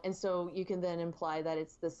so you can then imply that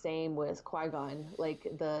it's the same with Qui-Gon,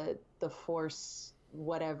 like the Force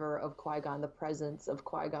whatever of Qui-Gon, the presence of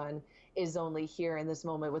Qui-Gon is only here in this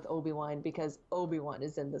moment with Obi-Wan because Obi-Wan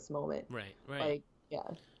is in this moment. Right. Like, yeah.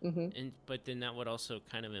 But then that would also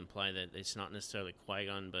kind of imply that it's not necessarily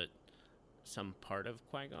Qui-Gon, but some part of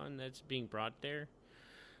Qui-Gon that's being brought there.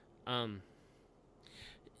 Do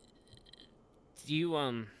you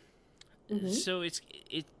So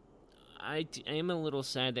I am a little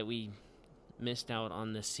sad that we missed out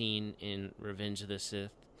on the scene in Revenge of the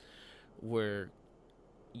Sith where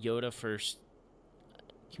Yoda first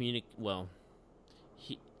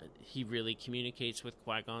he really communicates with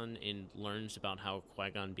Qui-Gon and learns about how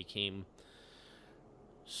Qui-Gon became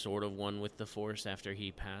sort of one with the Force after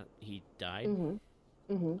he died.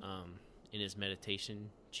 In his meditation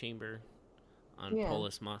chamber on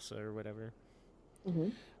Polis Massa or whatever.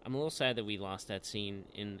 I'm a little sad that we lost that scene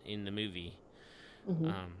in the movie,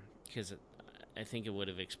 because I think it would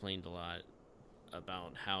have explained a lot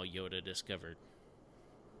about how Yoda discovered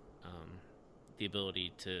the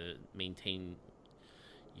ability to maintain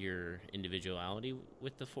your individuality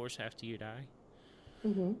with the Force after you die.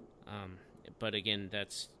 But again,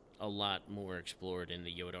 that's a lot more explored in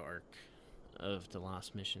the Yoda arc of the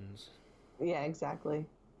Lost Missions. Yeah, exactly.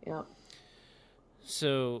 Yep.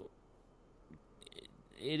 So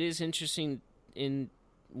it is interesting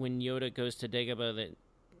when Yoda goes to Dagobah that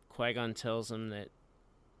Qui-Gon tells him that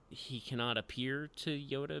he cannot appear to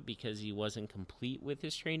Yoda because he wasn't complete with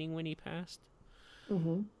his training when he passed.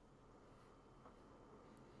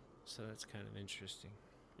 So that's kind of interesting.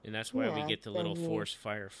 And that's why we get the little Force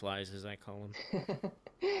fireflies, as I call them.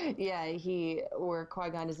 Yeah, where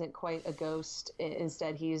Qui-Gon isn't quite a ghost.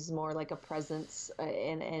 Instead, he's more like a presence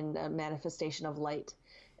and a manifestation of light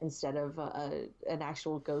instead of an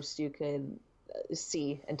actual ghost you could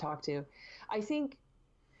see and talk to. I think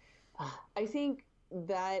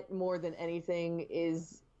that more than anything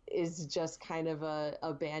is just kind of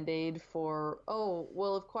a Band-Aid for, oh,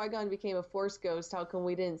 well, if Qui-Gon became a Force ghost, how come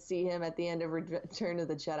we didn't see him at the end of Return of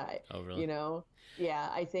the Jedi? Oh, really? You know? Yeah,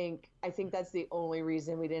 I think that's the only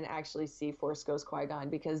reason we didn't actually see Force Ghost Qui-Gon,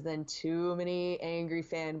 because then too many angry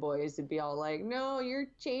fanboys would be all like, no, you're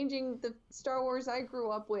changing the Star Wars I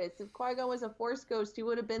grew up with. If Qui-Gon was a Force ghost, he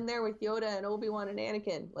would have been there with Yoda and Obi-Wan and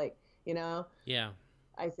Anakin. Like, you know? Yeah.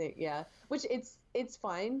 I think, yeah. Which it's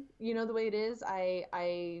fine, you know, the way it is.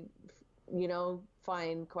 I you know,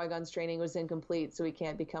 fine, Qui-Gon's training was incomplete, so he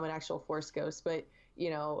can't become an actual Force ghost, but, you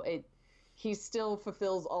know, he still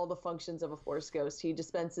fulfills all the functions of a Force ghost. He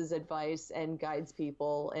dispenses advice and guides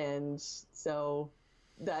people, and so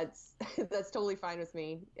that's totally fine with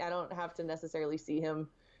me. I don't have to necessarily see him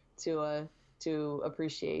to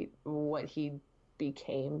appreciate what he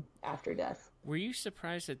became after death. Were you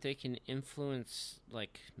surprised that they can influence,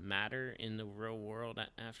 like, matter in the real world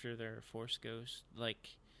after they're Force ghosts?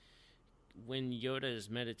 Like, when Yoda is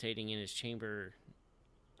meditating in his chamber,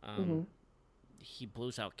 he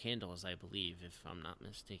blows out candles, I believe, if I'm not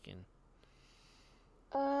mistaken.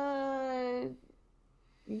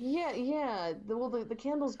 Yeah. The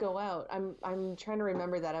candles go out. I'm trying to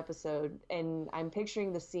remember that episode, and I'm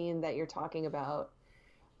picturing the scene that you're talking about.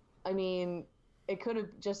 I mean, it could have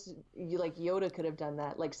just, like, Yoda could have done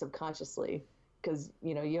that, like, subconsciously, because,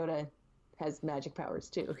 you know, Yoda has magic powers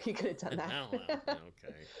too. He could have done that.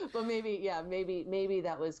 Okay. But maybe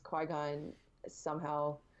that was Qui-Gon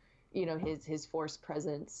somehow, you know, his Force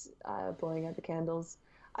presence blowing out the candles.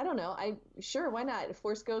 I don't know. Sure, why not? If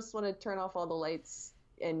Force ghosts want to turn off all the lights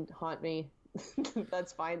and haunt me,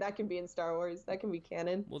 that's fine. That can be in Star Wars. That can be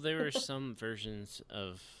canon. Well, there are some versions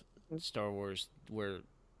of Star Wars where,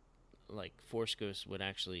 like, Force ghosts would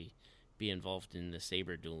actually be involved in the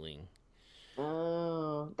saber dueling.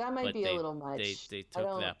 Oh, that might be a little much. They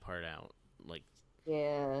took that part out. Like,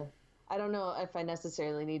 yeah, I don't know if I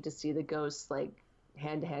necessarily need to see the ghosts, like,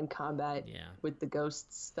 hand-to-hand combat with the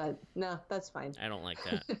ghosts. That's fine. I don't like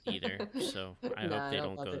that either. So I hope they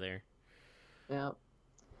don't go there. Yeah.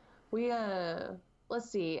 We let's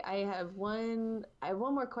see. I have one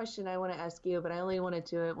more question I want to ask you, but I only want to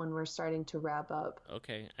do it when we're starting to wrap up.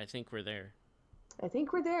 Okay, I think we're there.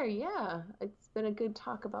 Yeah. It's been a good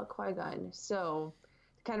talk about Qui-Gon. So,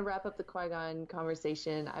 to kind of wrap up the Qui-Gon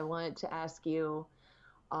conversation, I want to ask you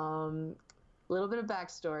a little bit of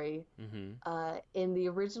backstory. In the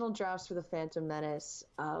original drafts for The Phantom Menace,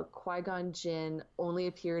 Qui-Gon Jinn only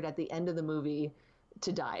appeared at the end of the movie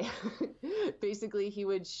to die. Basically, he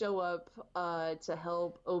would show up to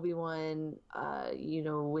help Obi-Wan, you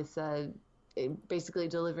know, with basically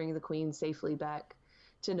delivering the Queen safely back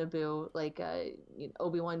to Naboo. Like,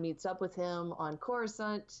 Obi-Wan meets up with him on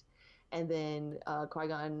Coruscant, and then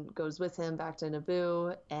Qui-Gon goes with him back to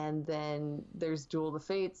Naboo, and then there's Duel of the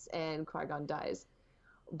Fates, and Qui-Gon dies.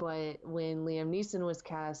 But when Liam Neeson was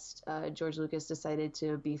cast, George Lucas decided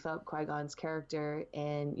to beef up Qui-Gon's character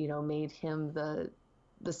and, you know, made him the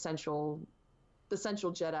central the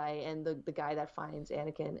central Jedi and the guy that finds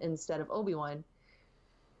Anakin instead of Obi-Wan.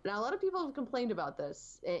 Now, a lot of people have complained about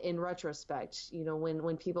this in retrospect. You know,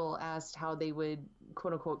 when people asked how they would,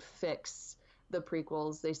 quote unquote, fix the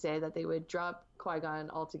prequels, they say that they would drop Qui-Gon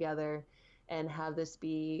altogether and have this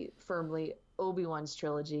be firmly Obi-Wan's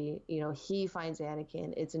trilogy. You know, he finds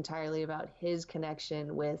Anakin. It's entirely about his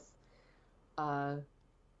connection with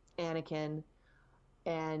Anakin,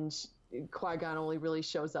 and Qui-Gon only really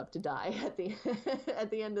shows up to die at the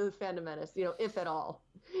at the end of the Phantom Menace. You know, if at all.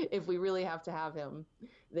 If we really have to have him,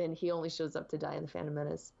 then he only shows up to die in the Phantom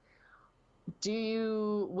Menace.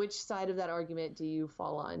 Which side of that argument do you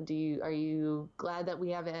fall on? Are you glad that we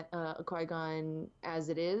have a Qui-Gon as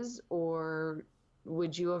it is, or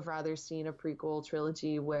would you have rather seen a prequel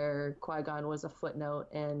trilogy where Qui-Gon was a footnote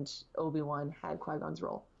and Obi-Wan had Qui-Gon's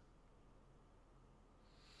role?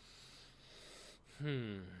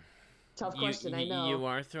 Tough question, I know. You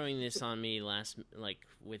are throwing this on me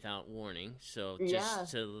without warning, so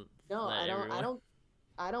just to no, let everyone...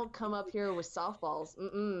 I don't come up here with softballs.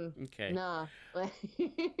 Okay. Nah.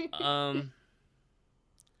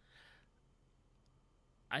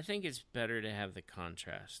 I think it's better to have the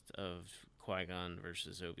contrast of Qui-Gon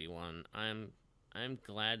versus Obi-Wan. I'm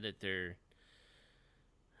glad that they're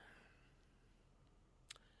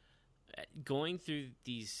going through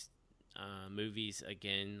these movies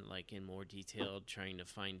again, like in more detail, trying to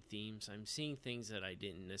find themes. I'm seeing things that I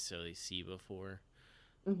didn't necessarily see before.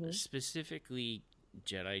 Specifically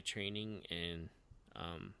Jedi training and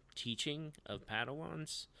teaching of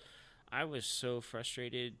Padawans. I was so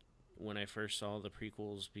frustrated when I first saw the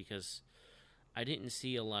prequels because I didn't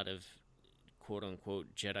see a lot of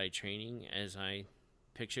quote-unquote Jedi training as I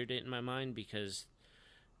pictured it in my mind, because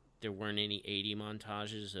there weren't any 80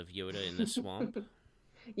 montages of Yoda in the swamp.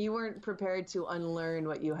 You weren't prepared to unlearn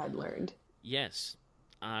what you had learned. Yes,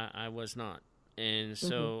 I was not. And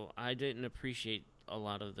so I didn't appreciate a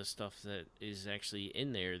lot of the stuff that is actually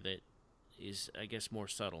in there that is, I guess, more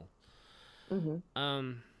subtle. And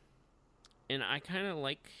I kind of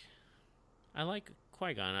like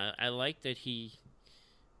Qui-Gon. I like that he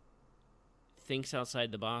thinks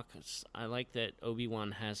outside the box. I like that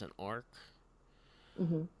Obi-Wan has an arc,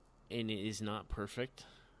 and it is not perfect.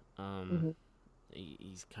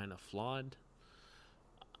 He's kind of flawed.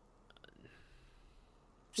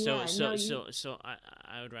 So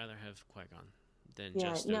I would rather have Qui-Gon than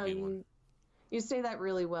just Obi-Wan. You say that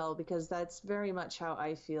really well, because that's very much how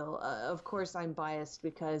I feel. Of course, I'm biased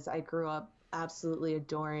because I grew up absolutely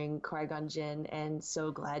adoring Qui-Gon Jinn and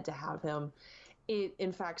so glad to have him. It,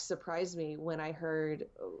 in fact, surprised me when I heard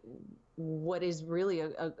what is really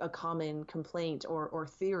a common complaint or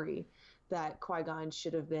theory, that Qui-Gon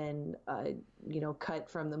should have been, cut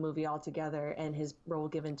from the movie altogether and his role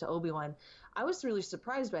given to Obi-Wan. I was really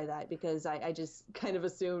surprised by that, because I just kind of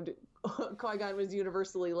assumed Qui-Gon was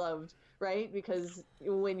universally loved, right? Because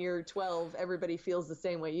when you're 12, everybody feels the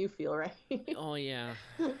same way you feel, right? Oh, yeah.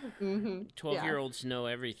 12-year-olds know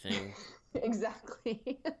everything.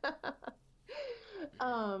 Exactly.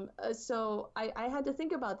 So I had to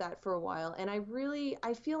think about that for a while, and I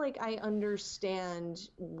feel like I understand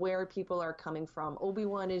where people are coming from.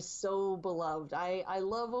 Obi-Wan is so beloved. I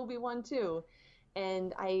love Obi-Wan too,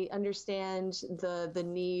 and I understand the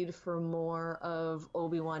need for more of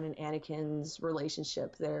Obi-Wan and Anakin's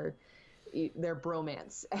relationship, their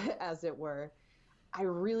bromance, as it were. I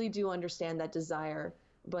really do understand that desire.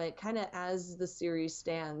 But kind of as the series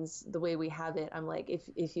stands, the way we have it, I'm like,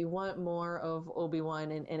 if you want more of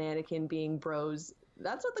Obi-Wan and Anakin being bros,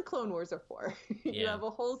 that's what the Clone Wars are for. You have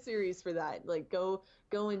a whole series for that. Like, go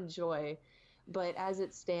enjoy. But as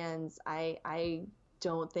it stands, I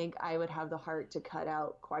don't think I would have the heart to cut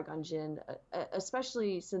out Qui-Gon Jinn,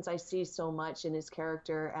 especially since I see so much in his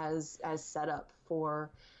character as setup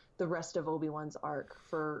for the rest of Obi-Wan's arc,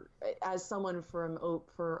 as someone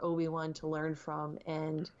for Obi-Wan to learn from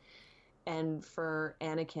and for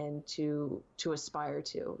Anakin to aspire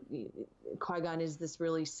to. Qui-Gon is this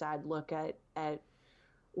really sad look at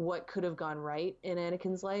what could have gone right in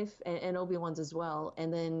Anakin's life and Obi-Wan's as well.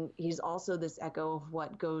 And then he's also this echo of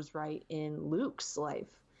what goes right in Luke's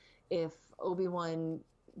life. If Obi-Wan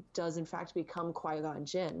does in fact become Qui-Gon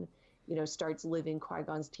Jinn, starts living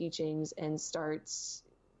Qui-Gon's teachings and starts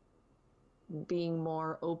being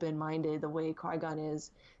more open-minded the way Qui-Gon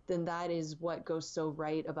is, then that is what goes so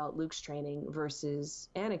right about Luke's training versus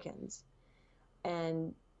Anakin's.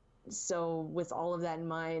 And so with all of that in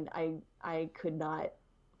mind, I could not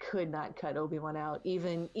cut Obi-Wan out,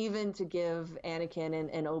 even to give Anakin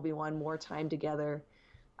and Obi-Wan more time together.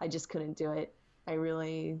 I just couldn't do it. I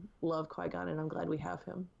really love Qui-Gon, and I'm glad we have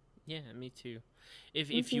him. Yeah, me too.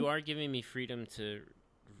 If you are giving me freedom to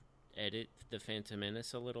edit the Phantom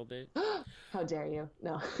Menace a little bit, How dare you?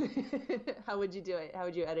 No. How would you do it? How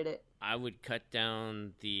would you edit it? I would cut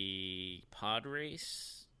down the pod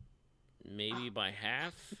race maybe by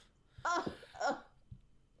half.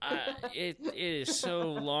 It is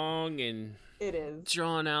so long and It is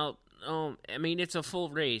drawn out. Oh, I mean, it's a full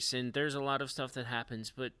race, and there's a lot of stuff that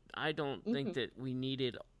happens, but I don't think that we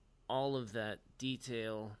needed all of that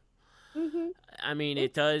detail. I mean,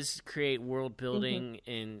 it does create world building,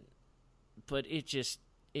 but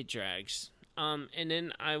it drags. And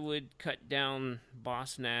then I would cut down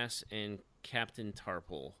Boss Nass and Captain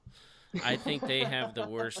Tarple. I think they have the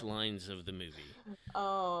worst lines of the movie.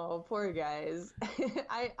 Oh, poor guys.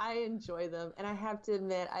 I enjoy them, and I have to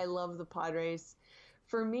admit, I love the pod race.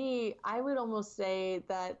 For me, I would almost say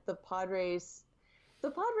that the pod race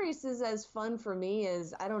is as fun for me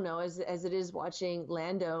as, I don't know, as it is watching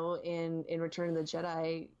Lando in Return of the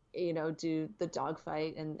Jedi, do the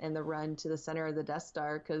dogfight and the run to the center of the Death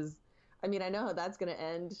Star. Because, I mean, I know how that's going to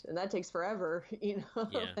end, and that takes forever, Yeah.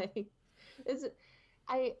 Like,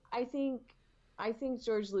 I think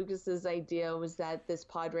George Lucas's idea was that this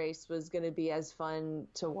pod race was going to be as fun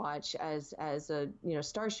to watch as a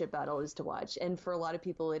starship battle is to watch, and for a lot of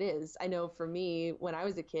people it is. I know for me, when I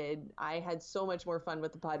was a kid, I had so much more fun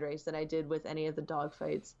with the pod race than I did with any of the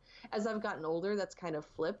dogfights. As I've gotten older, that's kind of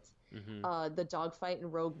flipped. The dogfight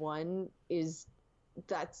in Rogue One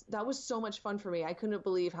that was so much fun for me. I couldn't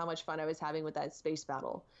believe how much fun I was having with that space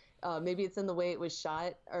battle. Maybe it's in the way it was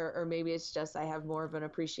shot, or maybe it's just I have more of an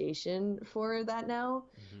appreciation for that now.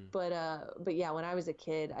 But yeah, when I was a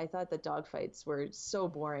kid, I thought the dogfights were so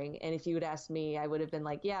boring. And if you would ask me, I would have been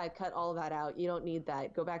like, yeah, cut all that out. You don't need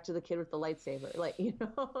that. Go back to the kid with the lightsaber. Like,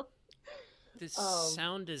 The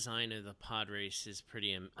sound design of the pod race is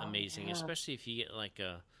pretty amazing, yeah. especially if you get like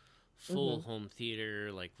a full home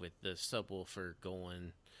theater, like with the subwoofer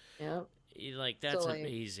going. Yep. Like, that's So, like,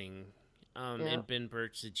 amazing. yeah. And Ben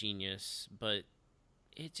Burtt's a genius, but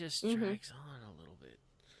it just drags on a little bit.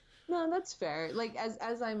 No, that's fair. Like,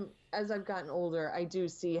 as I've gotten older, I do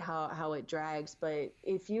see how it drags. But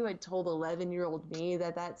if you had told 11-year-old me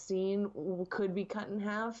that scene could be cut in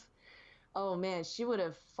half, oh man, she would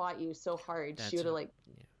have fought you so hard. She would have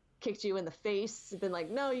kicked you in the face, been like,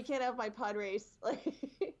 no, you can't have my pod race. Like,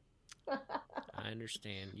 I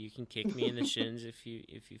understand. You can kick me in the shins if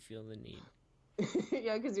you feel the need.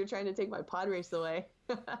 yeah, because you're trying to take my pod race away.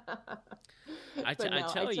 I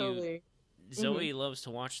tell you, Zoe Mm-hmm. loves to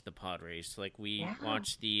watch the pod race. Like, we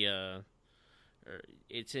watch the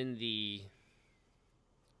it's in the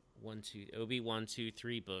Obi-Wan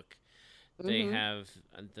 2-3 book. They Mm-hmm. have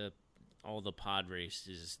all the pod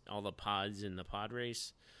races, all the pods in the pod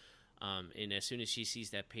race. And as soon as she sees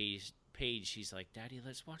that page, she's like, Daddy,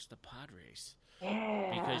 let's watch the pod race. Yeah.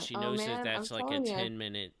 Because she knows that that's like a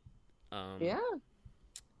 10-minute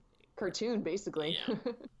cartoon, basically. Yeah.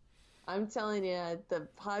 I'm telling you, the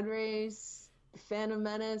pod race, the Phantom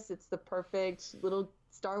Menace, it's the perfect little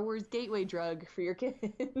Star Wars gateway drug for your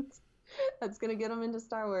kids. That's going to get them into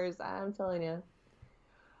Star Wars, I'm telling you.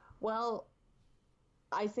 Well,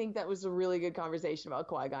 I think that was a really good conversation about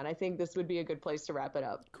Qui-Gon. I think this would be a good place to wrap it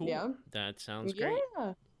up. Cool. Yeah? That sounds great.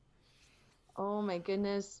 Yeah. Oh my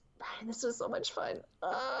goodness. Brian, this was so much fun.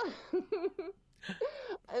 I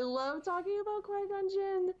love talking about Qui-Gon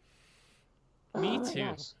Jinn. Me Oh my too.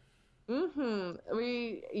 gosh.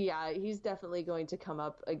 He's definitely going to come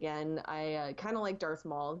up again. I kind of like Darth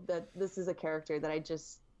Maul, that this is a character that I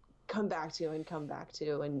just come back to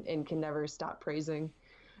and can never stop praising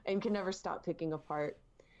and can never stop picking apart.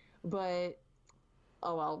 But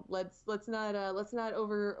oh well, let's not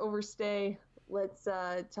overstay. Let's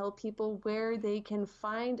tell people where they can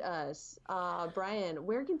find us. Brian,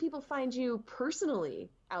 where can people find you personally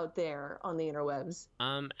out there on the interwebs?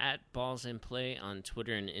 At Balls and Play on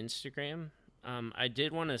Twitter and Instagram. I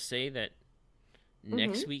did want to say that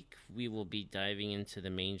next week we will be diving into the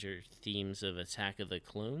major themes of Attack of the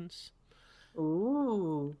Clones.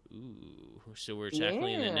 Ooh. So we're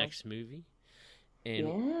tackling the next movie.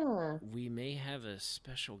 And we may have a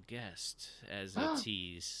special guest as a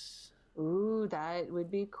tease. Ooh, that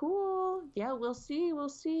would be cool. Yeah, we'll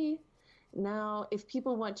see. Now, if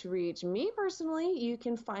people want to reach me personally, you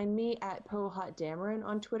can find me at PoHotDamarin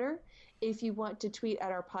on Twitter. If you want to tweet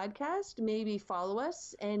at our podcast, maybe follow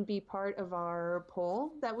us and be part of our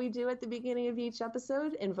poll that we do at the beginning of each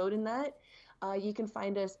episode and vote in that. You can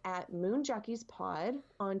find us at MoonJockeysPod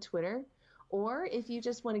on Twitter, Or if you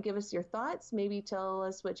just want to give us your thoughts, maybe tell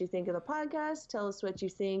us what you think of the podcast, tell us what you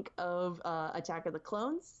think of Attack of the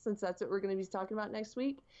Clones, since that's what we're going to be talking about next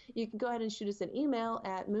week. You can go ahead and shoot us an email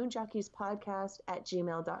at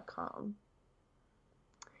moonjockeys.podcast@gmail.com.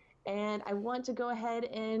 And I want to go ahead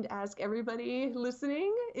and ask everybody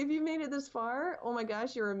listening, if you made it this far, oh my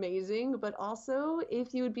gosh, you're amazing. But also,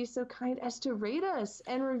 if you would be so kind as to rate us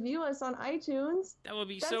and review us on iTunes. That would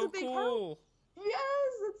be so cool.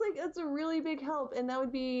 Yes, that's a really big help, and that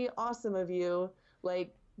would be awesome of you.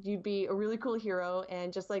 Like, you'd be a really cool hero,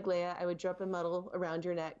 and just like Leia, I would drop a medal around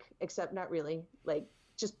your neck, except not really. Like,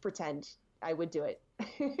 just pretend I would do it.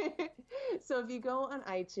 So if you go on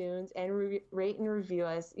iTunes and rate and review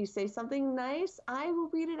us, you say something nice, I will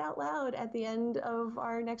read it out loud at the end of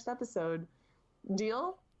our next episode.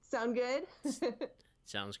 Deal? Sound good?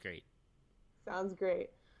 Sounds great. Sounds great.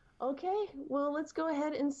 Okay, well, let's go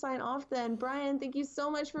ahead and sign off then. Brian, thank you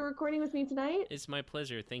so much for recording with me tonight. It's my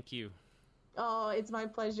pleasure. Thank you. Oh, it's my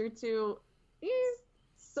pleasure too.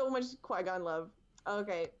 So much Qui-Gon love.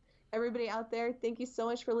 Okay, everybody out there, thank you so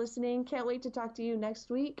much for listening. Can't wait to talk to you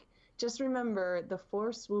next week. Just remember, the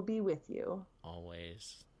Force will be with you.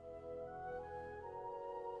 Always.